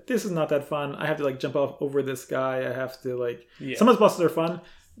just like, this is not that fun. I have to like jump off over this guy. I have to like some of its bosses are fun,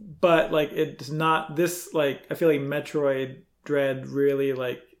 but like it's not this. Like I feel like Metroid Dread really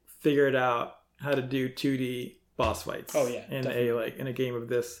like figured out how to do 2D boss fights. In a game of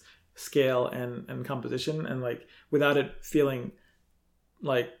this scale and composition, and like without it feeling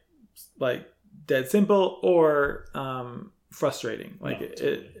like dead simple or frustrating. Like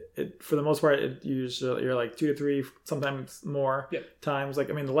it for the most part, it usually you're like 2 to 3, sometimes more times. Like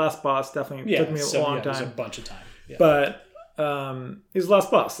I mean, the last boss definitely took me a long time. It was a bunch of time. Yeah. But he's the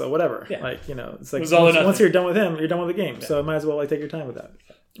last boss, so whatever. Yeah. Like it's like once you're done with him, you're done with the game. Yeah. So I might as well like take your time with that.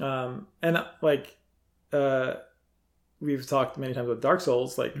 And like we've talked many times about Dark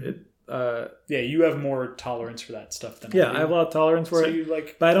Souls, like it. You have more tolerance for that stuff than I do. I have a lot of tolerance for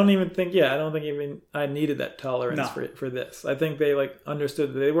it. But I don't think even I needed that tolerance for this. I think they like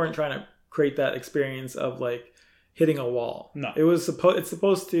understood that they weren't trying to create that experience of like hitting a wall. No, it's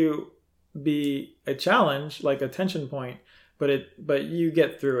supposed to be a challenge, like a tension point, but you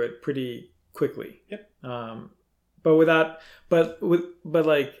get through it pretty quickly. Yep. But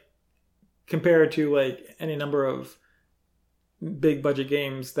like compared to like any number of big budget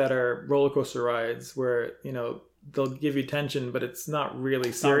games that are roller coaster rides where they'll give you tension, but it's not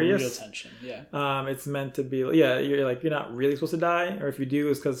really serious. Not real tension. Yeah. It's meant to be. You're not really supposed to die, or if you do,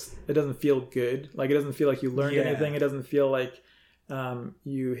 it's because it doesn't feel good. Like it doesn't feel like you learned anything. It doesn't feel like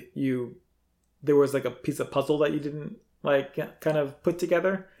you there was like a piece of puzzle that you didn't like kind of put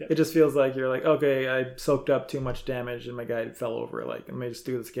together. Yep. It just feels like you're like, okay, I soaked up too much damage and my guy fell over. Like, let me just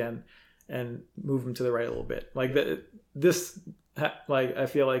do this again and move him to the right a little bit. Like this, like I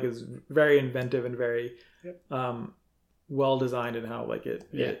feel like is very inventive and very well designed in how like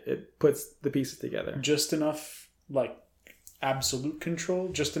it puts the pieces together. Just enough like absolute control,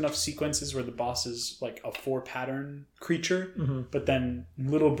 just enough sequences where the boss is like a 4 pattern creature, but then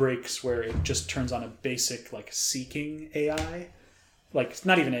little breaks where it just turns on a basic like seeking AI. Like it's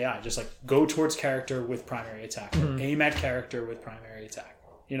not even AI, just like go towards character with primary attack, or aim at character with primary attack.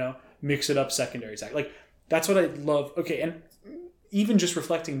 Mix it up secondary attack. Like that's what I love. Okay, and even just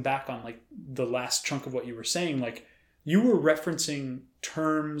reflecting back on like the last chunk of what you were saying, like you were referencing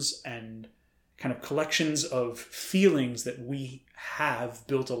terms and kind of collections of feelings that we have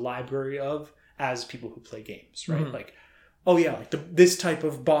built a library of as people who play games, right? Like, oh yeah, like this type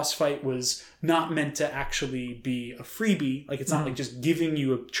of boss fight was not meant to actually be a freebie. Like it's not like just giving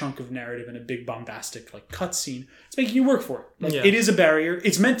you a chunk of narrative and a big bombastic like cutscene. It's making you work for it. Like it is a barrier.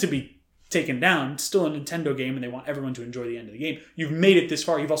 It's meant to be taken down. It's still a Nintendo game and they want everyone to enjoy the end of the game. You've made it this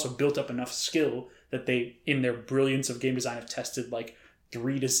far. You've also built up enough skill that they, in their brilliance of game design, have tested like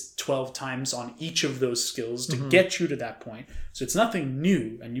 3 to 12 times on each of those skills to get you to that point. So it's nothing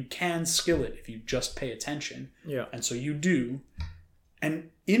new and you can skill it if you just pay attention. Yeah. And so you do.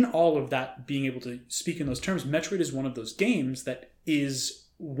 And in all of that, being able to speak in those terms, Metroid is one of those games that is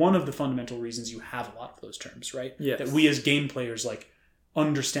one of the fundamental reasons you have a lot of those terms, right? Yes. That we as game players like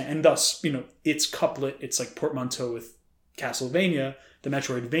understand, and thus, its couplet, it's like portmanteau with Castlevania, the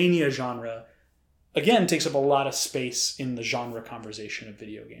Metroidvania genre, again, takes up a lot of space in the genre conversation of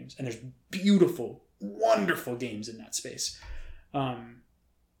video games. And there's beautiful, wonderful games in that space.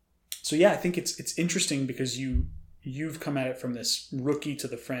 So yeah, I think it's interesting because you've come at it from this rookie to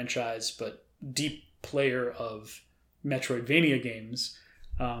the franchise, but deep player of Metroidvania games.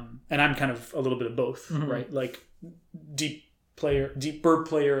 And I'm kind of a little bit of both, right? Like deeper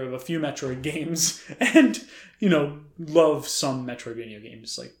player of a few Metroid games and, love some Metroidvania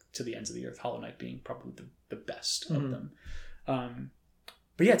games like to the ends of the earth, Hollow Knight being probably the best of them.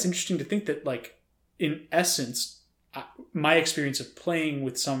 But yeah, it's interesting to think that like in essence, my experience of playing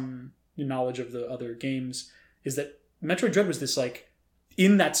with some knowledge of the other games is that Metroid Dread was this like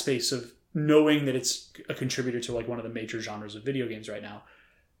in that space of knowing that it's a contributor to like one of the major genres of video games right now.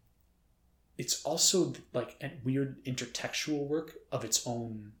 It's also like a weird intertextual work of its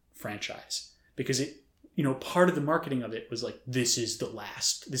own franchise because it, part of the marketing of it was like, this is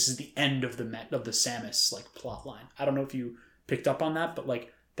the end of the Samus like plot line. I don't know if you picked up on that, but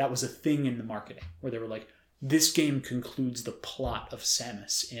like that was a thing in the marketing where they were like, this game concludes the plot of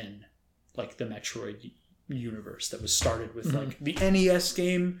Samus in like the Metroid universe that was started with like the NES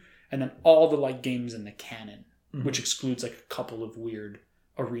game and then all the like games in the canon, which excludes like a couple of weird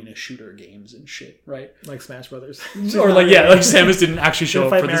arena shooter games and shit, right? Like Smash Brothers. Or like Samus didn't actually show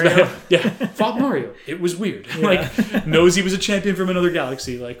up for this Mario. Yeah, fought Mario. It was weird. Yeah. Like knows he was a champion from another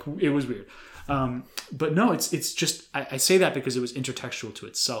galaxy. Like it was weird. But no, it's just I say that because it was intertextual to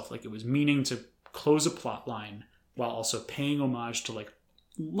itself. Like it was meaning to close a plot line while also paying homage to like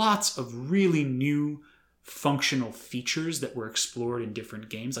lots of really new functional features that were explored in different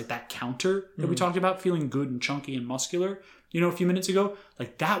games. Like that counter that we talked about feeling good and chunky and muscular, a few minutes ago,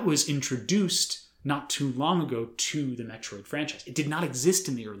 like that was introduced not too long ago to the Metroid franchise. It did not exist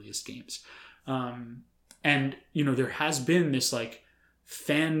in the earliest games. And, there has been this like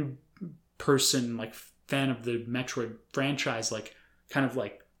fan of the Metroid franchise, like kind of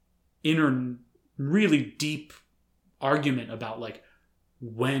like inner, really deep argument about like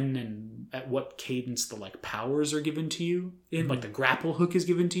when and at what cadence the like powers are given to you in like the grapple hook is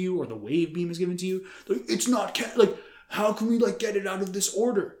given to you or the wave beam is given to you. Like, it's not like, how can we like get it out of this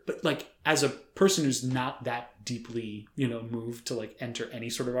order? But like as a person who's not that deeply, you know, moved to like enter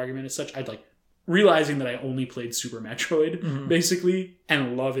any sort of argument as such, I'd like realizing that I only played Super Metroid basically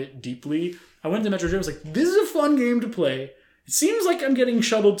and love it deeply. I went to Metroid Dread, I was like, this is a fun game to play. It seems like I'm getting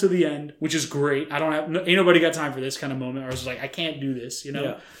shuttled to the end, which is great. I don't have, ain't nobody got time for this kind of moment. Or I was like, I can't do this, you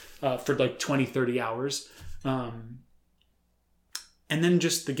know, for like 20, 30 hours. And then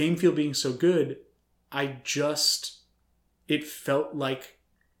just the game feel being so good, it felt like,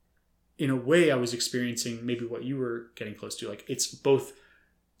 in a way, I was experiencing maybe what you were getting close to. Like, it's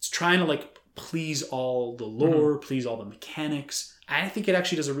trying to like please all the lore, please all the mechanics. I think it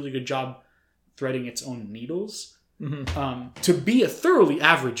actually does a really good job threading its own needles. To be a thoroughly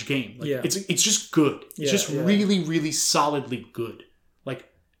average game. Like, it's just good. It's really, really solidly good.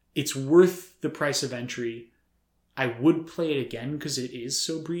 Like, it's worth the price of entry. I would play it again because it is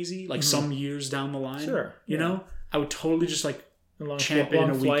so breezy. Like, some years down the line. Sure. You know? I would totally just, like, champ in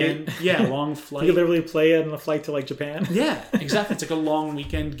a weekend. Yeah, long flight. You could literally play it on a flight to, like, Japan. Yeah, exactly. It's like a long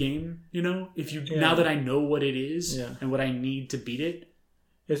weekend game, you know? Now that I know what it is and what I need to beat it.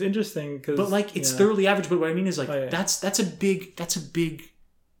 It's interesting because, but like it's thoroughly average. But what I mean is like that's a big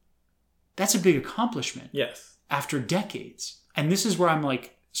accomplishment. Yes, after decades, and this is where I'm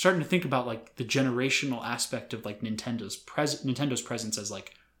like starting to think about like the generational aspect of like Nintendo's presence as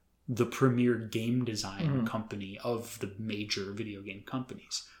like the premier game design company of the major video game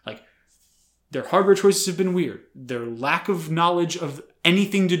companies. Like their hardware choices have been weird. Their lack of knowledge of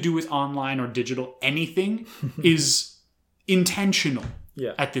anything to do with online or digital anything is intentional.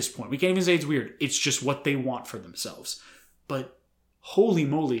 Yeah. At this point, we can't even say it's weird. It's just what they want for themselves. But holy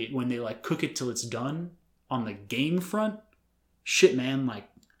moly, when they like cook it till it's done on the game front, shit, man, like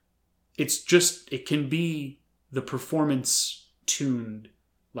it can be the performance tuned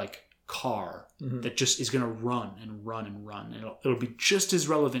like car that just is gonna run and run and run, and it'll be just as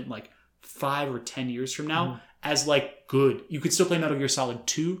relevant like 5 or 10 years from now as like good. You could still play Metal Gear Solid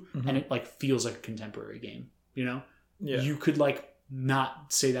 2 and it like feels like a contemporary game. You know, you could like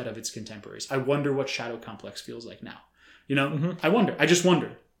not say that of its contemporaries. I wonder what Shadow Complex feels like now. You know, I wonder. I just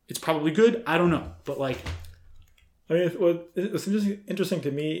wonder. It's probably good. I don't know, but like, I mean, what's interesting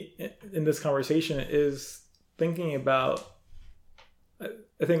to me in this conversation is thinking about.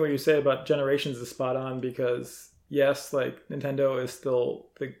 I think what you say about generations is spot on because yes, like Nintendo is still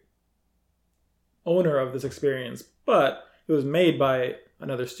the owner of this experience, but it was made by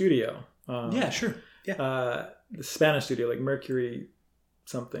another studio. Yeah, sure. Yeah. The Spanish studio, like Mercury.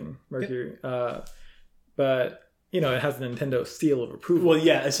 But you know, it has the Nintendo seal of approval. Well,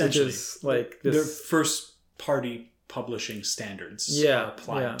 yeah, essentially, which is like their first party publishing standards are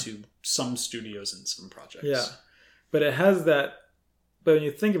applied to some studios and some projects. Yeah, but it has that. But when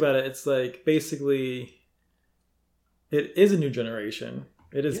you think about it, it's like basically, it is a new generation.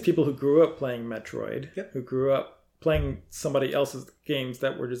 It is people who grew up playing Metroid, who grew up playing somebody else's games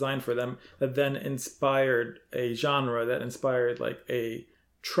that were designed for them, that then inspired a genre, that inspired like a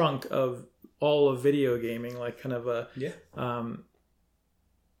trunk of all of video gaming, like kind of a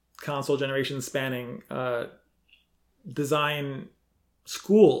console generation spanning design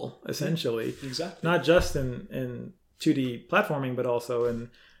school, essentially. Exactly. Not just in 2D platforming, but also in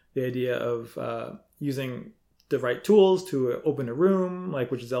the idea of using the right tools to open a room, like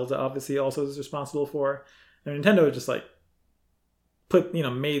which Zelda obviously also is responsible for. And Nintendo just like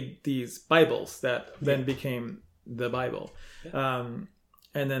made these Bibles that then became the Bible. And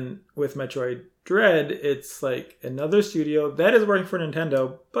then with Metroid Dread, it's like another studio that is working for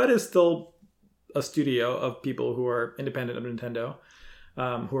Nintendo, but is still a studio of people who are independent of Nintendo,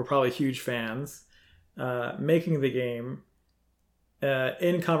 who are probably huge fans, making the game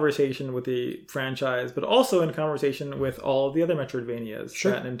in conversation with the franchise, but also in conversation with all of the other Metroidvanias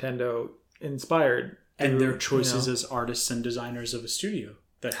that Nintendo inspired. And their choices as artists and designers of a studio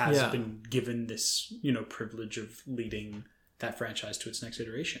that has been given this, privilege of leading that franchise to its next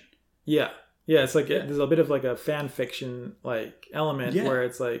iteration. Yeah. Yeah, it's like there's a bit of like a fan fiction like element where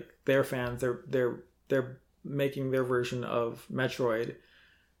it's like their fans, they're making their version of Metroid.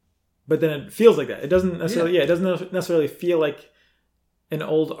 But then it feels like that. It doesn't necessarily it doesn't necessarily feel like an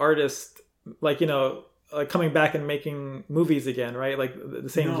old artist, like, like coming back and making movies again, right? Like the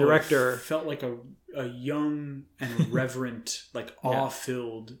same director. It felt like a young and reverent, like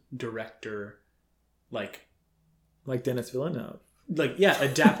awe-filled director, like Denis Villeneuve. Like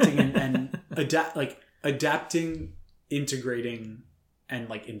adapting and adapting, integrating and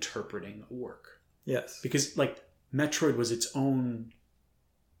like interpreting a work. Yes. Because like Metroid was its own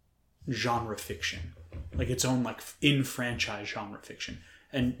genre fiction, like its own like in franchise genre fiction.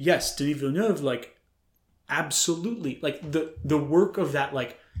 And yes, Denis Villeneuve, like absolutely, like the work of that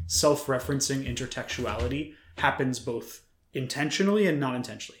like self-referencing intertextuality happens both intentionally and not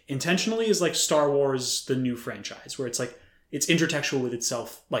intentionally. Intentionally is like Star Wars, the new franchise, where it's like it's intertextual with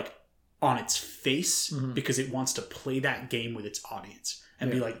itself, like on its face, because it wants to play that game with its audience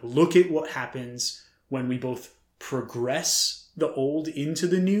and be like, look at what happens when we both progress the old into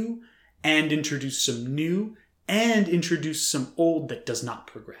the new and introduce some new and introduce some old that does not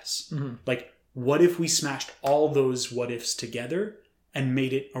progress. Like, what if we smashed all those what ifs together and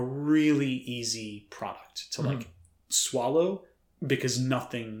made it a really easy product to like swallow, because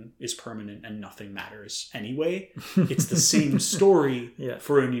nothing is permanent and nothing matters anyway. It's the same story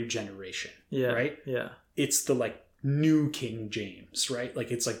for a new generation, right? Yeah. It's the like new King James, right?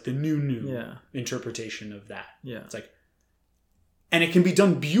 Like it's like the new interpretation of that. Yeah. It's like, and it can be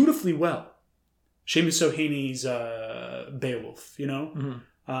done beautifully well. Seamus O'Haney's Beowulf, you know?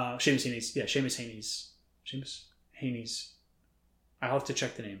 Seamus Haney's. I'll have to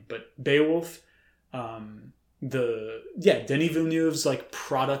check the name, but Beowulf, Denis Villeneuve's like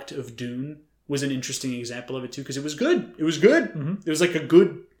product of Dune was an interesting example of it too, because it was good. It was good. It was like a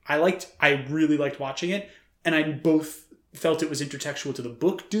good. I really liked watching it, and I both felt it was intertextual to the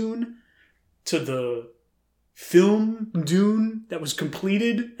book Dune, to the film Dune that was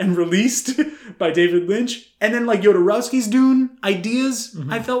completed and released by David Lynch, and then like Jodorowsky's Dune ideas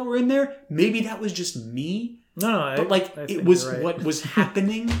I felt were in there. Maybe that was just me. No, but like it was right. What was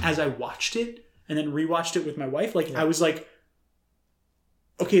happening as I watched it and then rewatched it with my wife. Like I was like,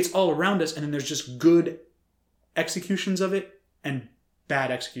 okay, it's all around us, and then there's just good executions of it and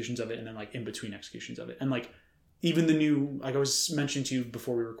bad executions of it, and then like in between executions of it, and like even the new, like I was mentioning to you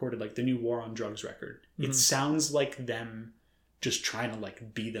before we recorded, like the new War on Drugs record. It sounds like them just trying to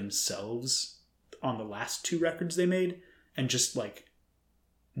like be themselves on the last two records they made, and just like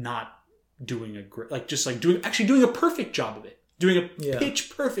not doing a great, like just like doing a perfect job of it, doing a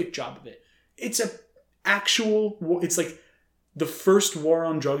pitch perfect job of it. It's it's like the first War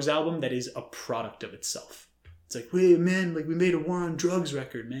on Drugs album that is a product of itself. It's like, wait, man, like we made a War on Drugs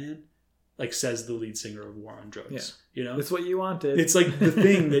record, man. Like says the lead singer of War on Drugs. Yeah. You know? It's what you wanted. It's like the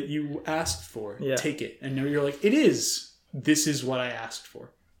thing that you asked for. Take it. And now you're like, it is. This is what I asked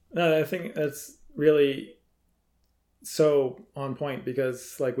for. No, I think that's really so on point,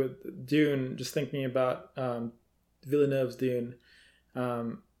 because like with Dune, just thinking about Villeneuve's Dune,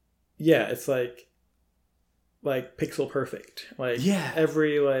 it's like pixel perfect. Like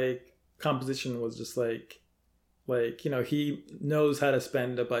every like composition was just like you know, he knows how to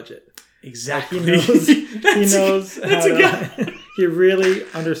spend a budget. Exactly. Like he knows how to, he really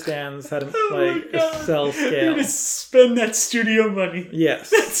understands how to sell scale. To spend that studio money.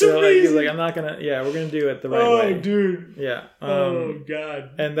 Yes. That's so amazing. He's like, I'm not gonna we're gonna do it the right way. Oh dude. Yeah. Oh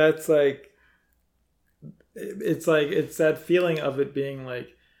god. And that's like it's that feeling of it being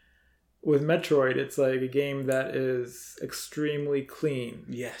like, with Metroid, it's like a game that is extremely clean.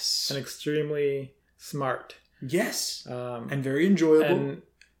 Yes. And extremely smart. Yes. And very enjoyable.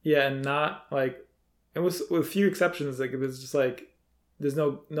 And not like, it was with few exceptions, like it was just like there's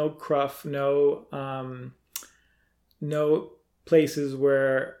no cruff, no places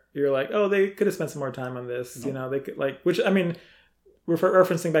where you're like, oh, they could have spent some more time on this. No. You know, they could like, which I mean,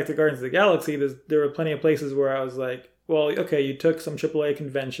 referencing back to Guardians of the Galaxy, there were plenty of places where I was like, well, okay, you took some AAA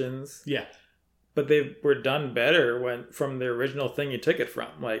conventions. Yeah. But they were done better from the original thing you took it from.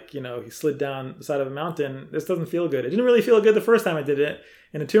 Like, you know, he slid down the side of a mountain. This doesn't feel good. It didn't really feel good the first time I did it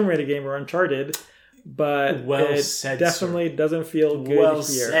in a Tomb Raider game or Uncharted. But it definitely doesn't feel good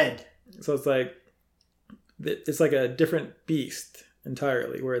here. Said. So it's like a different beast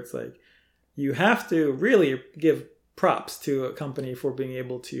entirely, where it's like you have to really give props to a company for being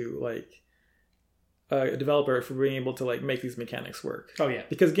able to like a developer for being able to like make these mechanics work. Oh yeah.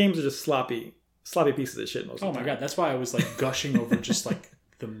 Because games are just sloppy pieces of shit most of the time. Oh my god, that's why I was like gushing over just like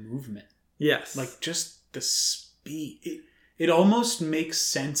the movement. Yes. Like just the speed. It almost makes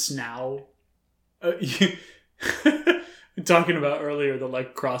sense now. Talking about earlier the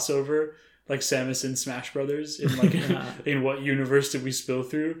like crossover, like Samus and Smash Brothers in like in what universe did we spill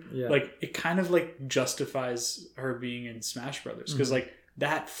through? Yeah. Like it kind of like justifies her being in Smash Brothers, because like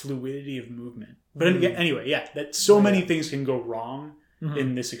that fluidity of movement. But anyway, that many things can go wrong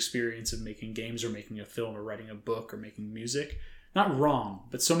in this experience of making games or making a film or writing a book or making music. Not wrong,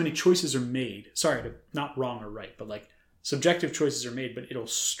 but so many choices are made. Sorry, not wrong or right, but like subjective choices are made, but it'll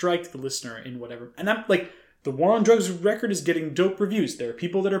strike the listener in whatever. And I'm like, the War on Drugs record is getting dope reviews. There are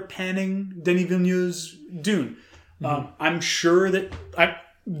people that are panning Denis Villeneuve's Dune. I'm sure that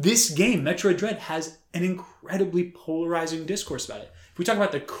this game, Metroid Dread, has an incredibly polarizing discourse about it. If we talk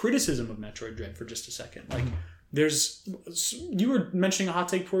about the criticism of Metroid Dread for just a second, like you were mentioning a hot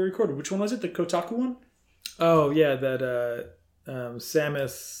take before we recorded. Which one was it? The Kotaku one? Oh yeah, that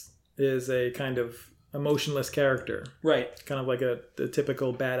Samus is a kind of emotionless character, right? Kind of like the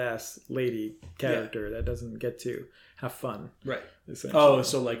typical badass lady character that doesn't get to have fun, right? Oh,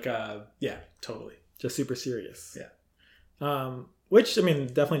 so like yeah, totally, just super serious. Yeah. Which I mean,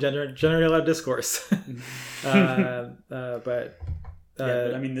 definitely generate a lot of discourse.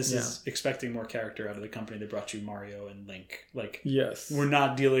 But I mean, this is expecting more character out of the company that brought you Mario and Link. Like, yes, we're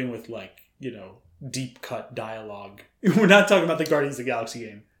not dealing with like deep cut dialogue. We're not talking about the Guardians of the Galaxy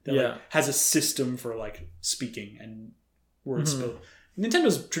game that like, has a system for like speaking and words spoken.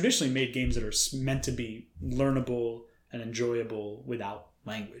 Nintendo's traditionally made games that are meant to be learnable and enjoyable without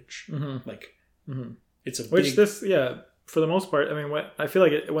language. Like, it's a which for the most part. I mean, what I feel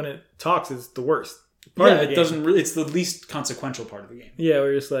like when it talks is the worst. It doesn't really. It's the least consequential part of the game. Yeah,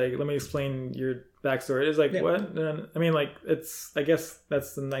 we're just like, let me explain your backstory. It's like, what? And, I mean, like, it's. I guess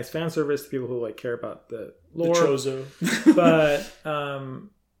that's the nice fan service to people who like care about the lore. The Chozo. But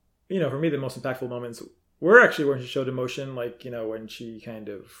for me, the most impactful moments were actually when she showed emotion, like when she kind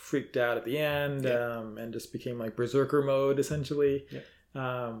of freaked out at the end, and just became like berserker mode essentially.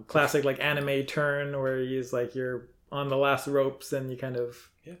 Yeah. Classic like anime turn where he's like you're on the last ropes and you kind of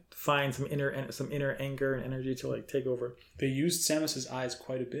find some inner anger and energy to like take over. They used Samus's eyes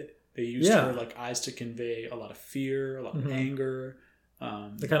quite a bit. They used her like eyes to convey a lot of fear, a lot of anger.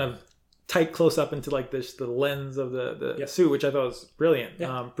 The kind of tight close up into like the lens of the suit, which I thought was brilliant.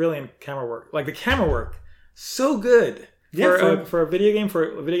 Yeah. Brilliant camera work. Like the camera work, so good for a video game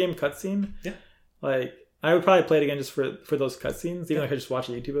cutscene. Yeah, like I would probably play it again just for those cutscenes, even though I could just watch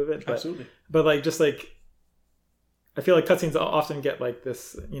a YouTube of it. But, absolutely. But like just like. I feel like cutscenes often get like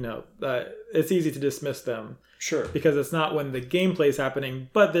this, it's easy to dismiss them. Sure. Because it's not when the gameplay is happening,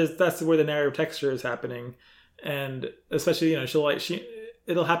 but that's where the narrative texture is happening. And especially,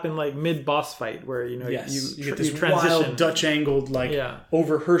 it'll happen like mid boss fight where, you get this transition. Wild Dutch angled,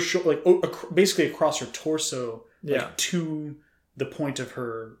 over her shoulder, basically across her torso, to the point of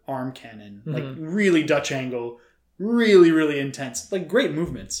her arm cannon, like really Dutch angle, really, really intense, like great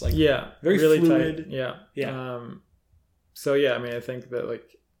movements, like very really fluid. Tight. Yeah. So I mean, I think that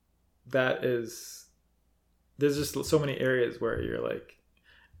like there's just so many areas where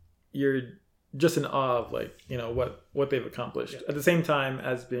you're just in awe of like what they've accomplished at the same time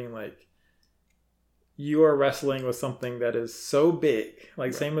as being like you are wrestling with something that is so big,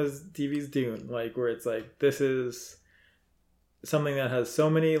 like same as TV's Dune, like where it's like this is something that has so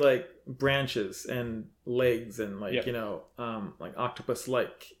many like branches and legs and like like octopus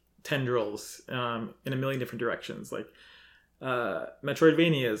like tendrils in a million different directions, like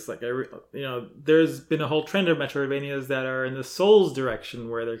Metroidvanias, like there's been a whole trend of Metroidvanias that are in the Souls direction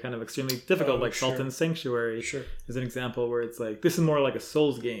where they're kind of extremely difficult, Sultan's Sanctuary is an example where it's like this is more like a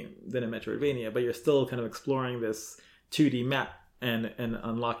Souls game than a Metroidvania, but you're still kind of exploring this 2D map and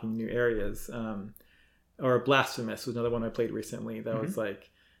unlocking new areas. Or Blasphemous was another one I played recently that was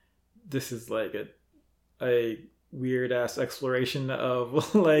like this is like a weird ass exploration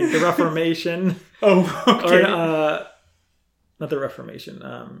of like the Reformation. Okay. Or not the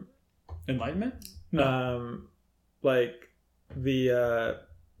Reformation. Enlightenment? No. Like the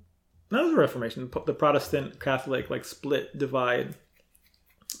not the Reformation, the Protestant Catholic like split divide.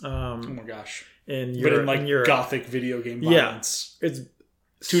 Oh my gosh! In Europe, but in Europe. Gothic video game violence. Yeah, it's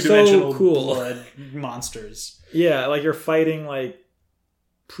two-dimensional so cool. Blood monsters. Yeah, like you're fighting like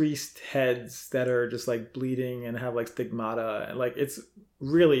priest heads that are just like bleeding and have like stigmata, and like it's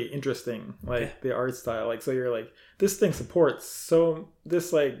really interesting, like the art style. Like so, you're like this thing supports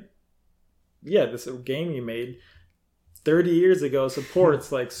this game you made 30 years ago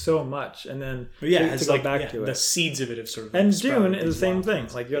supports like so much, and then to go back to it, the seeds of it have sort of and Dune is the same thing.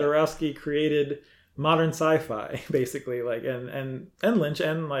 Like Jodorowsky created modern sci-fi basically, like and Lynch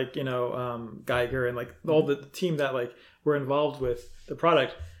and like Geiger and like all the team that like were involved with the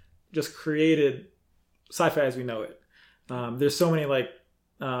product just created sci-fi as we know it. There's so many like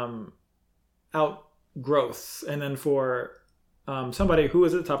outgrowths, and then for somebody who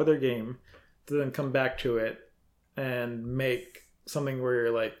is at the top of their game to then come back to it and make something where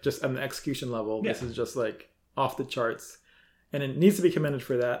you're like just on the execution level, this is just like off the charts, and it needs to be commended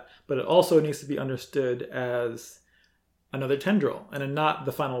for that, but it also needs to be understood as another tendril and not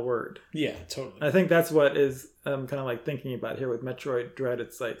the final word. Yeah, totally. I think that's what is kind of like thinking about here with Metroid Dread.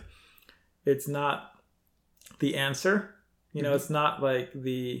 It's like it's not the answer. You know, it's not like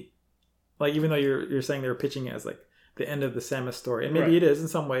even though you're saying they're pitching it as like the end of the Samus story, and maybe it is in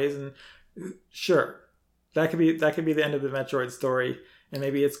some ways, and sure, that could be the end of the Metroid story, and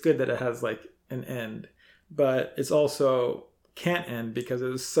maybe it's good that it has like an end, but it's also can't end because it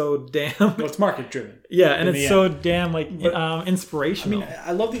was so damn well, it's market driven. Yeah, and it's so damn like inspirational. I mean,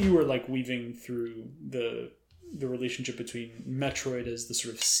 I love that you were like weaving through the relationship between Metroid as the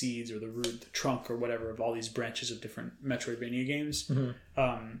sort of seeds or the root, the trunk or whatever of all these branches of different Metroidvania games,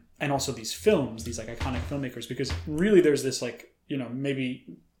 and also these films, these like iconic filmmakers, because really there's this like, you know, maybe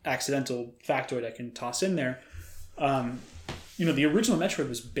accidental factoid I can toss in there. You know, the original Metroid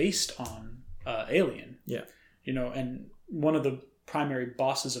was based on Alien. Yeah. You know, and one of the primary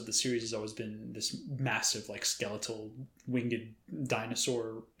bosses of the series has always been this massive, like, skeletal winged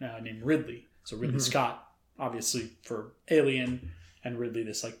dinosaur named Ridley. So Ridley Scott, obviously, for Alien, and Ridley,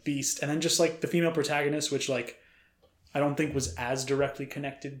 this like beast, and then just like the female protagonist, which like I don't think was as directly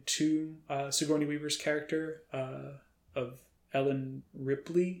connected to Sigourney Weaver's character of Ellen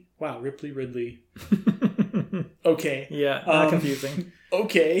Ripley. Wow, Ripley Ridley. Okay. Yeah, not confusing.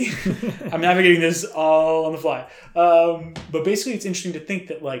 Okay. I'm navigating this all on the fly. But basically it's interesting to think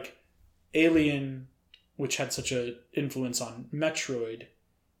that like Alien, which had such an influence on Metroid,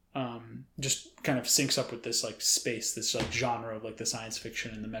 just kind of syncs up with this like space, this like genre of like the science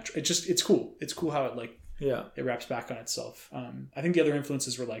fiction and the Metro. It's cool. It's cool how it like it wraps back on itself. I think the other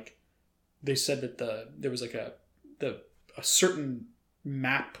influences were like they said that there was like a certain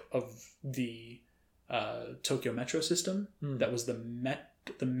map of the Tokyo Metro system that was the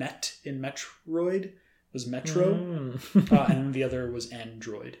Met in Metroid was Metro, and the other was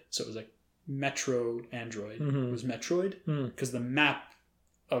Android. So it was like Metro Android was Metroid because the map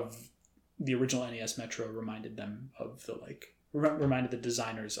of the original NES Metro reminded them of the like reminded the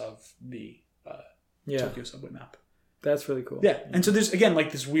designers of the Tokyo subway map. That's really cool. Yeah, and so there's again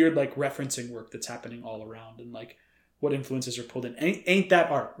like this weird like referencing work that's happening all around, and like what influences are pulled in. Ain't that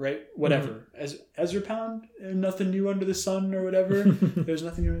art, right? Whatever. As Ezra Pound, nothing new under the sun or whatever. There's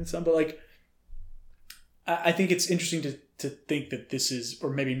nothing new under the sun. But like, I think it's interesting to think that this is, or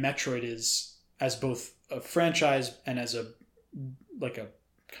maybe Metroid is, as both a franchise and as a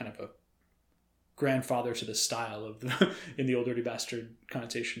kind of a grandfather to the style of the, in the old dirty bastard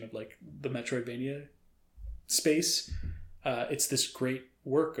connotation of like the Metroidvania space. It's this great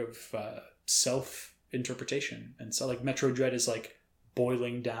work of self-interpretation, and so like Metroid Dread is like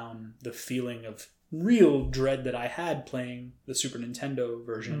boiling down the feeling of real dread that I had playing the Super Nintendo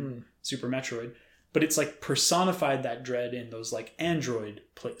version, Super Metroid, but it's like personified that dread in those like Android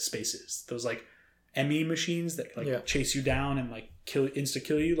spaces, those like ME machines that like chase you down and like insta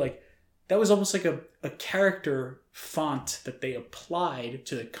kill you. Like that was almost like a character font that they applied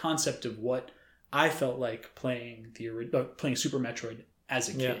to the concept of what I felt like playing playing Super Metroid as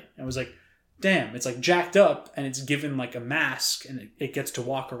a kid. And I was like, damn, it's like jacked up and it's given like a mask and it gets to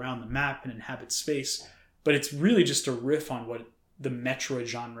walk around the map and inhabit space. But it's really just a riff on what the Metroid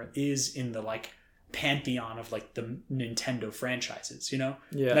genre is in the like pantheon of like the Nintendo franchises, you know?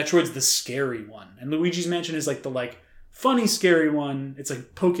 Yeah. Metroid's the scary one. And Luigi's Mansion is like the like funny scary one. It's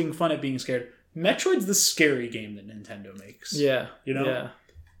like poking fun at being scared. Metroid's the scary game that Nintendo makes. Yeah. You know? Yeah.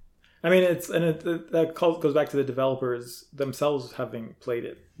 I mean, that goes back to the developers themselves having played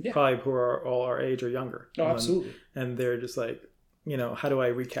it. Yeah. Probably who are all our age or younger. Oh, absolutely. And they're just like, you know, how do I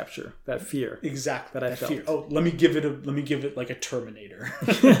recapture that fear? Exactly. That I felt. Fear. Oh, let me give it like a Terminator.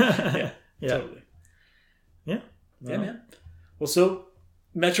 Yeah. Totally. Yeah. Well, yeah, man. Well, so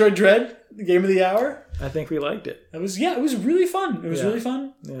Metroid Dread, the game of the hour. I think we liked it. It was really fun. It was really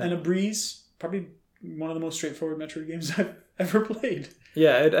fun and a breeze. Probably one of the most straightforward Metroid games I've ever played.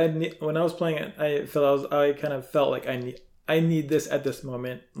 Yeah, when I was playing it, I kind of felt like I need this at this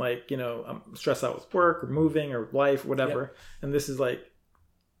moment. Like, you know, I'm stressed out with work or moving or life, whatever. Yep. And this is like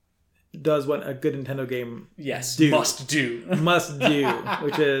does what a good Nintendo game must do,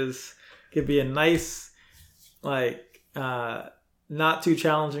 which is could be a nice, like, not too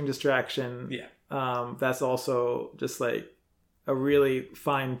challenging distraction. Yeah. That's also just like a really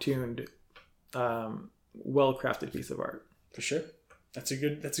fine-tuned, well-crafted piece of art. For sure. That's a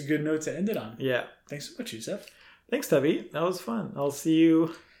good note to end it on. Yeah. Thanks so much, Yusef. Thanks, Tubby. That was fun. I'll see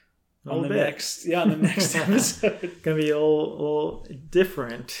you on the next episode. Gonna be a little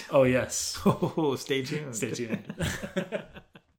different. Oh yes. Oh, stay tuned. Stay tuned.